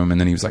across the room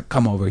and then he was like,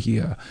 come over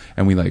here,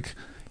 and we like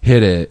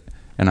hit it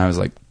and I was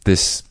like,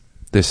 this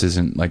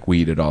isn't like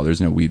weed at all. There's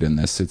no weed in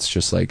this. It's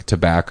just like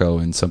tobacco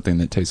and something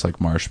that tastes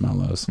like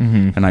marshmallows.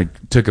 And I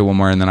took it one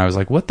more and then I was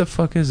like, what the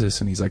fuck is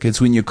this? And he's like,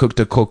 it's when you cook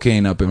the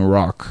cocaine up in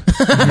rock.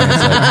 And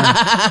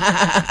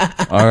I was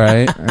like, all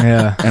right.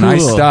 Yeah. And I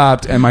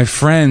stopped and my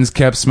friends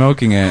kept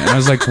smoking it. And I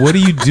was like, what are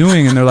you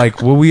doing? And they're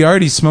like, well, we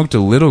already smoked a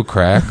little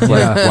crack.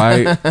 Like,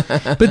 why?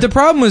 But the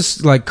problem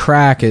was like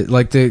crack.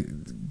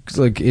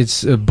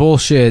 It's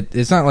bullshit.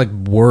 It's not like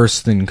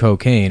worse than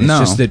cocaine. It's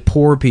just that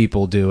poor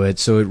people do it,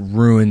 so it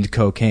ruined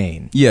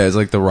cocaine. Yeah, it's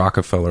like the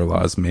Rockefeller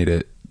laws made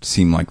it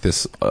seem like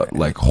this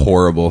like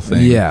horrible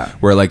thing. Yeah.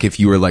 Where like if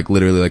you were like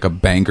literally like a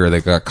banker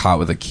that got caught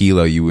with a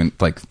kilo, you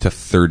went like to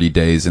 30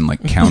 days in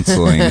like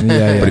counseling.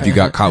 But if you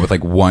got caught with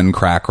like one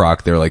crack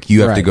rock, they're like,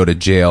 you have to go to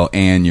jail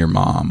and your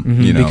mom.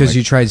 You know, because like,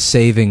 you tried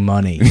saving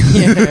money.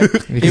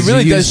 It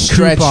really does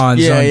stretch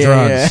coupons on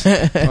drugs.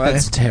 Yeah. Well,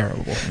 that's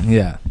terrible.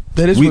 Yeah.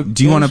 That is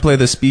do you want to play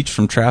the speech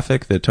from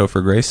Traffic that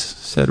Topher Grace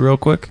said real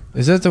quick?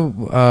 Is that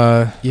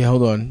the Yeah,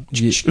 hold on.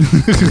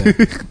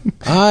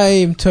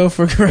 I'm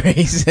Topher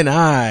Grace, and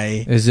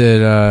I is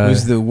it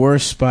was the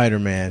worst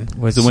Spider-Man.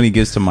 What's the one he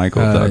gives to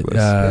Michael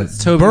Douglas?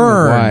 It's Tobey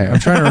Burn. Maguire. I'm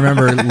trying to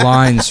remember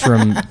lines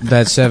from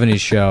that 70s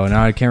show.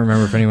 Now I can't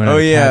remember if anyone had a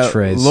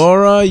catchphrase.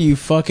 Laura, you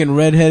fucking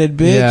redheaded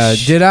bitch. Yeah,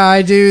 did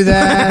I do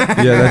that?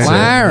 Yeah, that's it.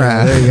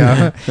 Lara. There you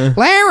go.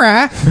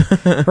 Lara.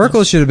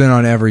 Urkel should have been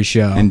on every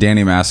show. And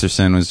Danny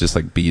Masterson was just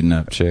like beating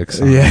up chicks.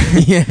 yeah.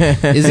 Is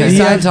he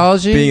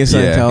Scientology? Being a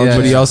Scientologist. Yeah,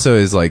 but he also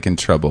is like in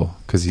trouble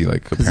because he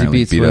like apparently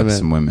beats beat women. up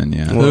some women.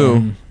 Yeah,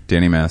 Who?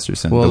 Danny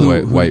Masterson, Well,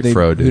 the white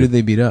fro dude. Who did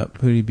they beat up?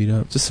 Who did he beat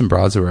up? Just some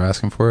broads who were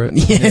asking for it.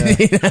 Yeah.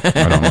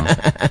 I don't know.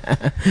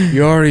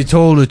 You already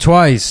told her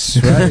twice,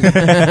 right?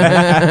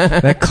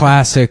 That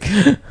classic.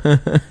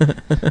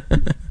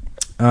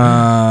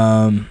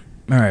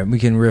 All right, we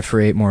can riff for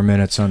 8 more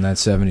minutes on that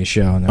 70s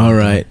show. And then All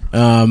right.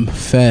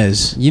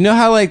 Fez. You know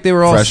how like they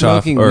were all Fresh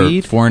off smoking or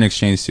weed? foreign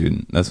exchange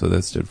student. That's what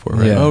that stood for,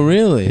 right? Yeah. Oh,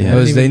 really? Yeah.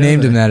 I didn't They even know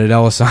named him that at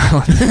Ellis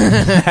Island.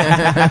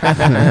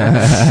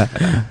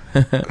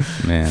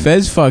 Man,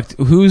 Fez fucked.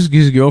 Who's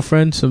his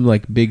girlfriend? Some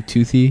like big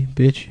toothy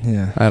bitch.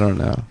 Yeah. I don't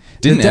know.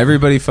 didn't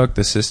everybody fuck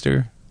the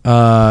sister?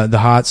 The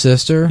hot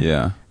sister?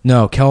 Yeah.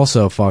 No,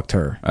 Kelso fucked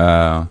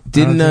her.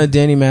 Didn't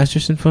Danny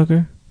Masterson fuck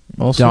her?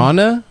 Also?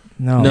 Donna?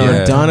 No. No,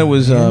 Yeah. Donna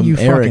was you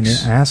Eric's.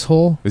 fucking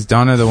asshole. Was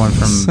Donna the one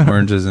from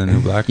Orange is the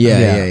New Black?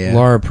 Yeah.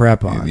 Laura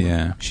Prepon.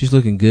 Yeah. She's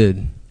looking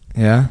good.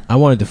 Yeah? I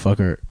wanted to fuck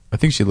her I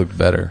think she looked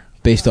better.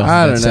 based off.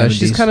 I of don't that know. 70s.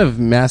 She's kind of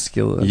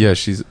masculine. Yeah,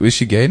 is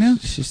she gay now?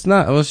 She's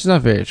not. Well, she's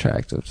not very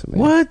attractive to me.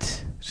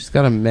 What? She's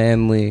got a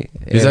manly.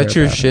 Is air that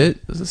your about her. shit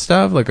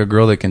stuff? Like a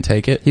girl that can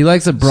take it? He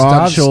likes a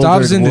broad-shouldered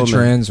Stops into woman.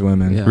 trans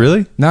women. Yeah.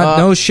 Really?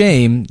 No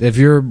shame. If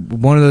you're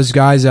one of those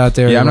guys out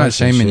there. Yeah, I'm who not likes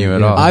that shaming shit, you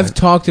at yeah. all. I've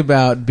talked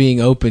about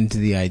being open to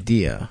the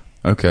idea,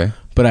 Okay.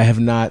 but I have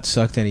not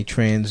sucked any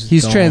trans.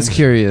 He's dongs. trans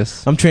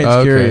curious. I'm trans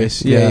Okay.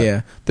 curious.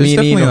 Yeah. There's Me and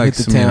definitely Eno like hit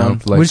the some, you know,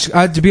 town. like, Which,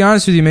 to be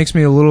honest with you, makes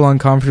me a little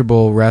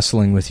uncomfortable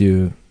wrestling with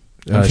you.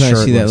 I'm trying to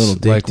see that shirtless, little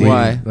dick, like dude.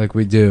 Why? Like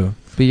we do.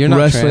 But you're not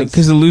wrestling trans.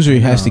 because the loser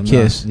has to No,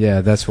 kiss. no.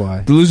 Yeah, that's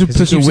why. The loser 'Cause he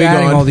puts a keeps wig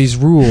adding on. all these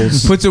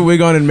rules. Puts a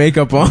wig on and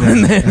makeup on,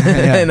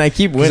 and I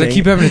keep 'Cause winning. I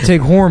keep having to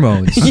take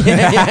hormones. It's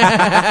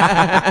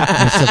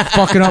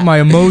fucking up my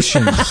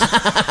emotions.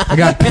 I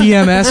got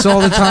PMS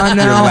all the time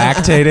You're now.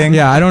 lactating.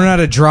 Yeah, I don't know how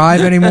to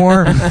drive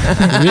anymore.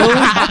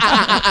 Really?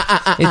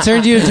 It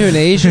turned you into an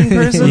Asian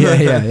person?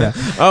 yeah.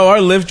 Oh, our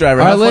Lyft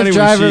driver. Our How funny Lyft was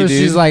driver, she,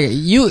 dude? she's like,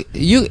 you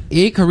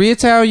in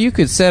Koreatown, you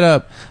could set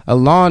up a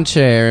lawn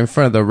chair in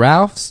front of the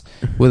Ralphs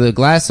with a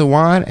glass of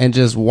wine and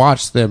just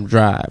watch them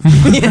drive.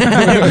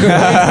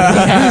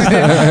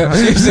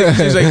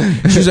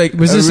 she's like,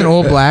 Was this an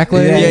old black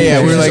lady?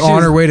 Yeah. We We're were like,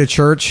 on her way to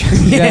church.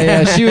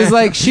 yeah. She was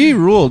like, she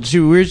ruled. We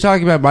were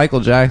talking about Michael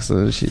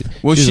Jackson. She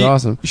was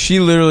awesome. She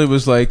literally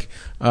was like,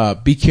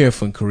 be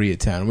careful in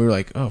Koreatown. And we were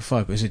like, oh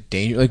fuck, is it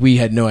dangerous? Like we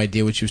had no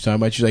idea what she was talking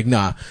about. She's like,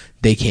 nah,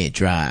 they can't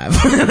drive.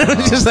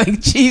 Just like,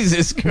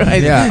 Jesus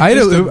Christ. Yeah, I had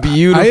Just a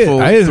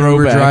beautiful I had an Uber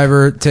throwback.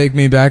 driver take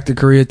me back to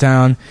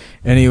Koreatown,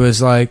 and he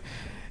was like,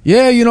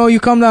 "Yeah, you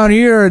come down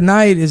here at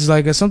night. It's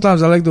like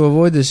sometimes I like to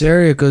avoid this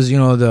area because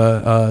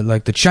the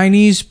like the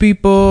Chinese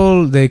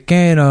people they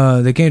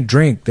can't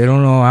drink. They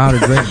don't know how to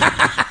drink."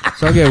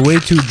 So I get way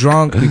too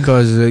drunk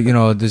because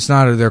it's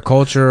not their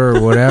culture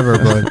or whatever,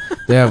 but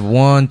they have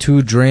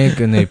 1-2 drink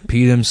and they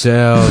pee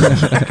themselves,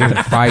 get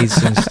in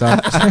fights and stuff.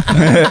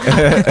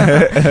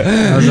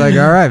 I was like,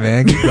 all right,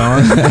 man, keep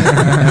going.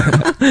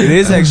 It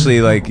is actually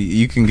like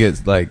you can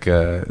get like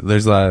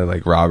there's a lot of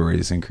like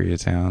robberies in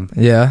Koreatown.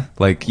 Yeah.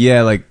 Like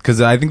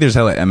because I think there's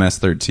hella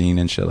MS-13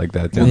 and shit like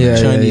that. Well, Down Yeah,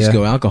 the there. Chinese yeah.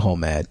 go alcohol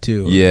mad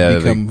too. Yeah,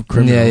 become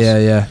criminals.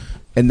 Yeah.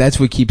 And that's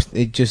what keeps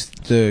it.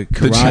 Just the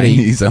The karate.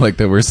 Chinese. I like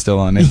that we're still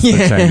on it. Yeah.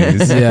 The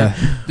Chinese.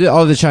 Yeah.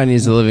 All the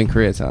Chinese that live in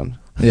Koreatown.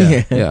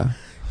 Yeah. Yeah.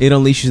 It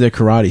unleashes their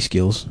karate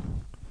skills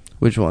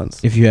Which ones?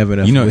 if you have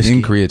enough. You know, whiskey.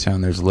 in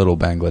Koreatown, there's little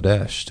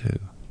Bangladesh too.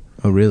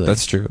 Oh, really?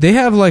 That's true. They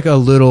have like a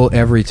little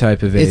every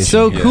type of Asian. It's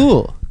so Yeah.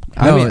 cool.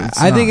 No, I it's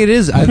think not. it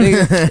is. I think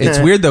It's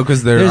weird though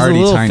because they're There's a already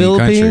little tiny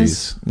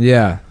Philippines. countries.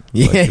 Yeah.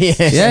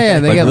 yeah.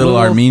 and they Like got little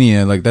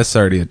Armenia, like that's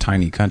already a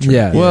tiny country.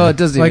 Yeah. Well, it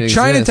doesn't Like even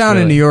Chinatown exist, in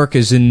New really. York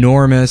is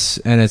enormous,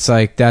 and it's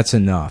like that's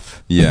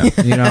enough. Yeah.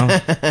 You know,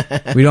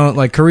 we don't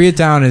like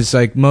Koreatown is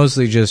like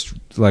mostly just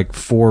like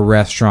 4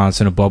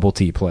 restaurants and a bubble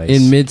tea place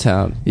in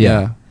Midtown.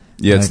 Yeah.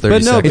 Yeah, it's But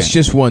 30 no, seconds. It's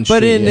just one street.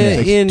 But in yeah,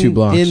 it's 2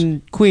 blocks.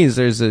 in Queens,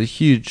 there's a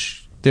huge.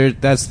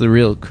 That's the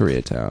real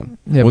Koreatown.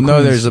 Yeah, well,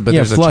 no, Queens-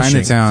 there's a Flushing.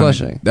 Chinatown.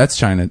 Flushing. That's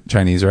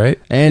Chinese, right?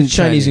 And It's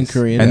Chinese and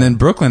Korean. And then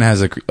Brooklyn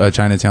has a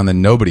Chinatown that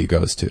nobody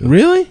goes to.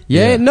 really?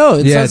 Yeah, Yeah. no,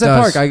 it's Yeah, it Sunset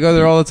does. Park. I go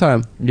there all the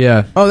time.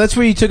 Yeah. Oh, that's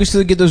where you took us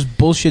to get those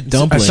bullshit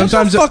dumplings.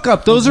 sometimes fuck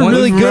up. Those are one-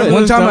 really good.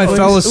 One time I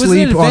fell It was an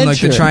asleep on like the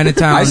adventure.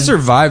 Chinatown. I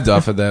survived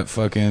off of that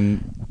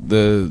fucking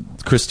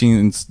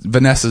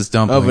Vanessa's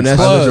dumplings. Vanessa's.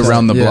 I lived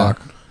around the Yeah.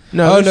 block.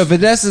 No,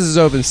 Vanessa's is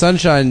open.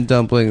 Sunshine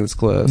Dumpling is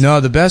closed.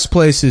 No, the best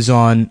place is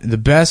on the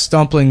best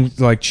dumpling,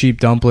 like cheap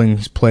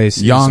dumplings place.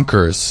 is-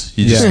 Yonkers.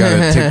 You just Yeah.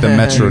 gotta take the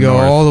Metro You go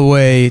North. all the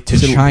way to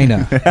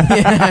China. For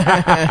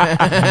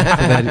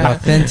that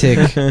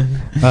authentic. You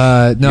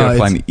No, gotta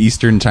find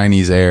Eastern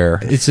Chinese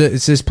air. it's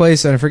this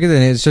place, and I forget the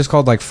name. It's just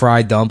called like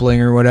Fried Dumpling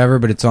or whatever,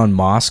 but it's on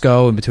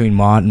Moscow in between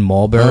Mont and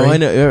Mulberry. Oh, I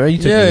know. You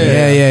took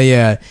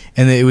Yeah.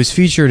 And it was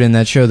featured in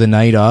that show The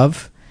Night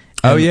Of.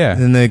 Oh, And- yeah.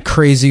 And the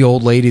crazy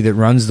old lady that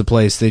runs the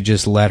place, they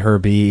just let her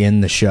be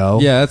in the show.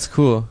 Yeah, that's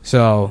cool.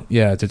 So,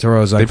 yeah,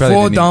 Totoro's like, probably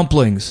 4 didn't even-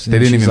 dumplings. they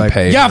And didn't she's even like,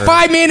 pay Yeah, her.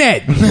 5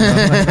 minutes!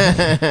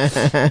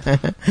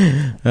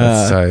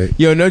 That's tight.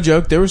 Yo, no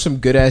joke. There were some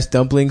good ass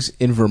dumplings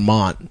in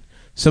Vermont.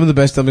 Some of the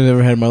best dumplings I've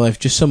ever had in my life.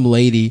 Just some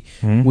lady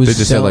was They just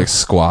had selling. like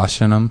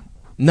squash in them.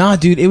 Nah,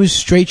 dude, it was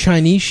straight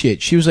Chinese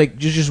shit. She was like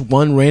just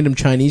one random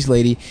Chinese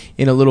lady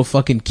in a little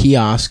fucking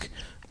kiosk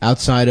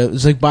outside of. It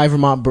was like by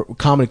Vermont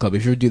Comedy Club.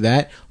 If you ever do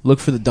that, look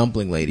for the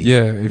dumpling lady.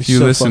 Yeah, It's if you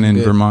so listen fucking in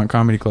good. Vermont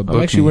Comedy Club, I'm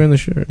book actually me. wearing the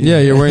shirt. Yeah,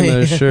 you're wearing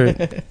that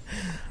shirt.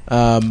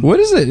 What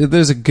is it?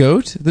 There's a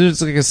goat.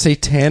 There's like a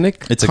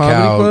satanic. It's a comedy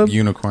cow club?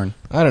 unicorn.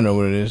 I don't know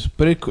what it is,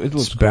 but it looks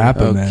It's cool.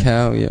 Bappa, Oh, man.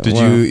 cow. Yeah. Did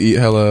wow. you eat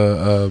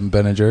hella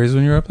Ben and Jerry's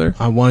when you were up there?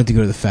 I wanted to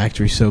go to the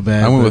factory so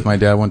bad. I went but- with my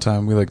dad one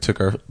time. We like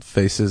took our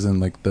faces and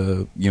like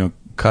the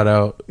cut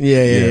out.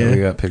 Yeah.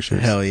 We got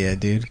pictures. Hell yeah,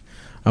 dude.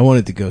 I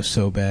wanted to go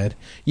so bad.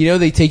 You know,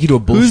 they take you to a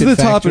bullshit Who's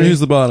the top factory. and who's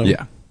the bottom?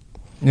 Yeah.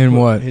 In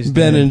what? His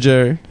Ben dad. and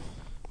Jerry.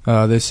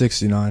 They're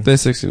 69. They're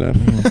 69.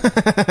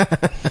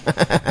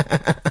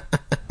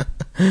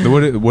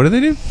 What do they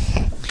do?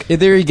 Yeah,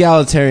 they're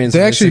egalitarians. They and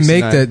they're actually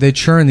make 69. that. They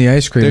churn the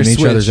ice cream They're in each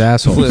switch. other's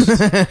assholes.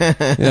 Flips.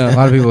 A Yeah.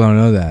 lot of people don't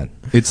know that.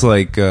 It's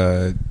like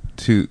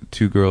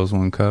two girls,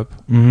 one cup.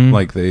 Mhm.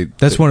 Like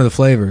That's one of the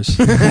flavors.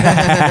 They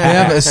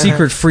have a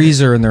secret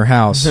freezer in their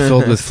house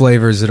filled with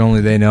flavors that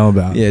only they know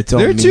about. Yeah, it's all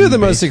They're two of the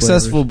most meat-based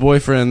successful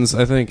boyfriends,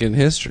 I think, in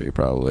history,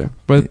 probably.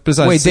 But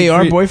besides, Wait, they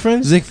are Siegfried-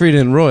 boyfriends? Siegfried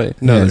and Roy.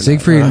 No, Yeah, they're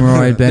Siegfried and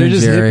Roy, Ben They're and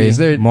just Jerry, hippies.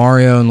 They're-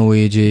 Mario and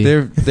Luigi.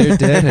 They're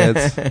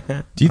deadheads.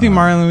 Do you think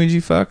Mario and Luigi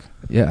fuck?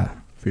 yeah,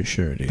 for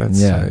sure, dude.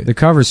 That's yeah. tight. The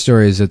cover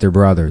story is that they're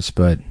brothers,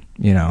 but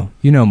you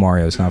know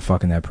Mario's not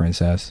fucking that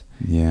princess.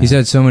 Yeah. He's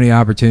had so many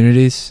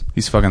opportunities.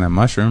 He's fucking that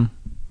mushroom.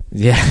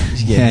 Yeah,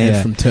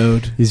 Head from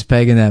Toad. He's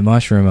pegging that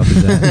mushroom up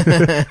his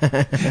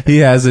ass. He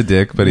has a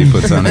dick, but he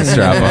puts on a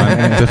strap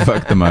on to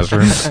fuck the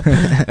mushroom.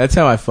 That's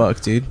how I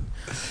fuck, dude.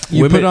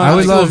 You put on I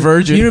would like love a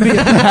virgin. You know,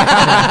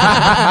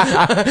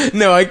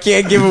 No, I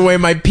can't give away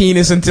my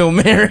penis until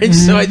marriage,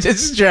 so I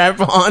just strap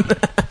on.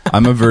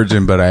 I'm a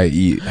virgin, but I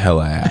eat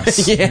hella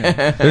ass.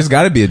 Yeah. There's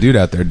got to be a dude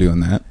out there doing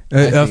that.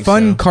 a think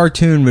fun so.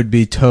 cartoon would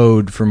be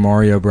Toad from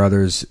Mario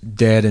Brothers,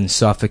 dead and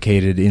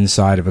suffocated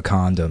inside of a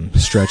condom,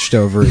 stretched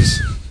over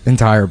his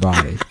entire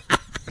body.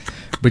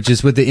 But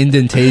just with the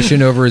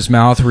indentation over his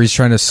mouth where he's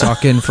trying to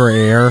suck in for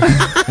air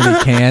and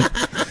he can't.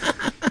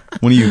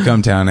 One of you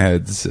come town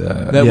heads.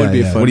 That would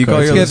be a fun. What do you call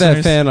Let's your get that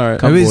listeners? fan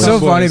art. I mean, it's so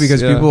Boys, funny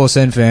because yeah. people will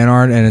send fan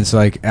art and it's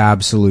like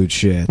absolute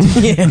shit.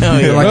 Yeah,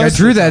 They're like, I Most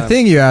drew of the that time.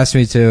 thing you asked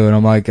me to, and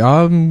I'm like,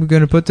 I'm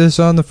gonna put this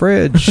on the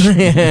fridge.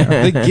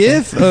 The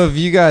gif of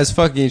you guys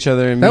fucking each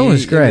other and That me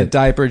was great. in the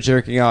diaper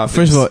jerking off.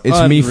 First of all,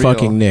 it's me unreal.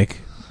 fucking Nick.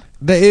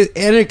 And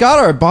it got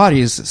our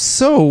bodies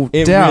so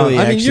It down. really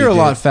I mean, actually you're a did.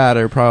 lot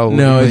fatter, probably.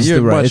 No, but it's you're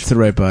the right. much- It's the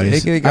right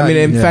bodies. It I mean,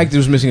 in yeah. fact, it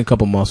was missing a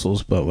couple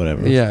muscles, but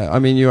whatever. Yeah, I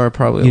mean, you are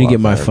probably. You a need to lot get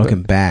my fatter,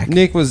 fucking but back.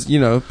 Nick was, pretty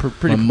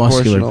My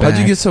muscular proportional. back. How'd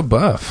you get so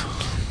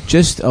buff?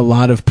 Just a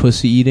lot of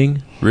pussy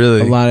eating.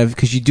 Really? A lot of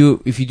because you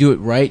do if you do it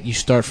right, you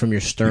start from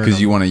your sternum.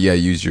 Because you want to,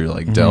 use your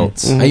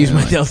delts. I use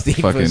my Like, delts to eat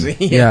fucking- pussy.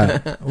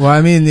 Yeah. Well,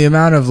 I mean, the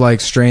amount of like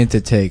strength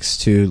it takes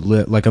to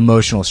like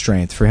emotional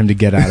strength for him to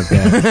get out of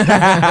bed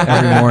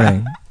every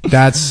morning.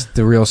 That's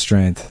the real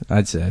strength,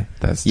 I'd say.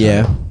 That's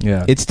Yeah. tough.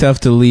 Yeah. It's tough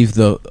to leave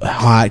the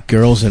hot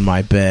girls in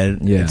my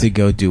bed Yeah. to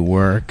go do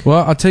work.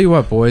 Well, I'll tell you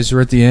what, boys.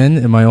 We're at the end,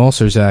 and my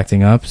ulcer's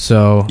acting up.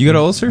 So You got an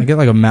ulcer? I get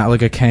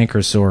like a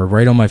canker sore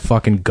right on my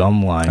fucking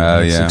gum line.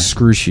 Oh, It's yeah.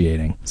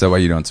 excruciating. Is that why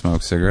you don't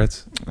smoke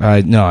cigarettes?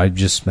 No, I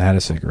just had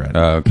a cigarette.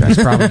 Oh, okay.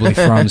 It's probably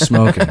from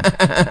smoking.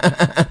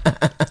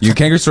 Your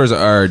canker sores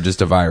are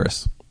just a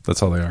virus.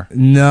 That's all they are.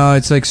 No,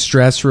 it's like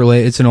stress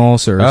related. It's an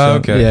ulcer. Oh,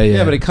 okay. Yeah, yeah.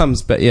 Yeah, but it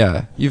comes back.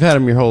 Yeah, you've had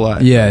them your whole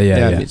life. Yeah,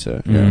 yeah. me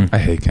too. Mhm. I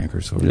hate canker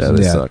sores. Yeah,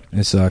 they suck.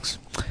 It sucks.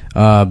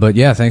 But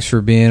yeah, thanks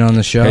for being on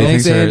the show. Hey,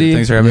 Thanks, Andy.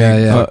 Thanks for having Yeah,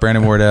 me. yeah. Fuck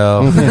Brandon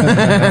Wardell. Do you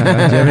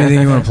have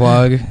anything you want to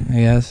plug? I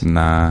guess.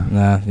 Nah.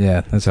 Nah. Yeah,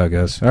 that's how it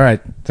goes. All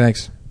right.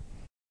 Thanks.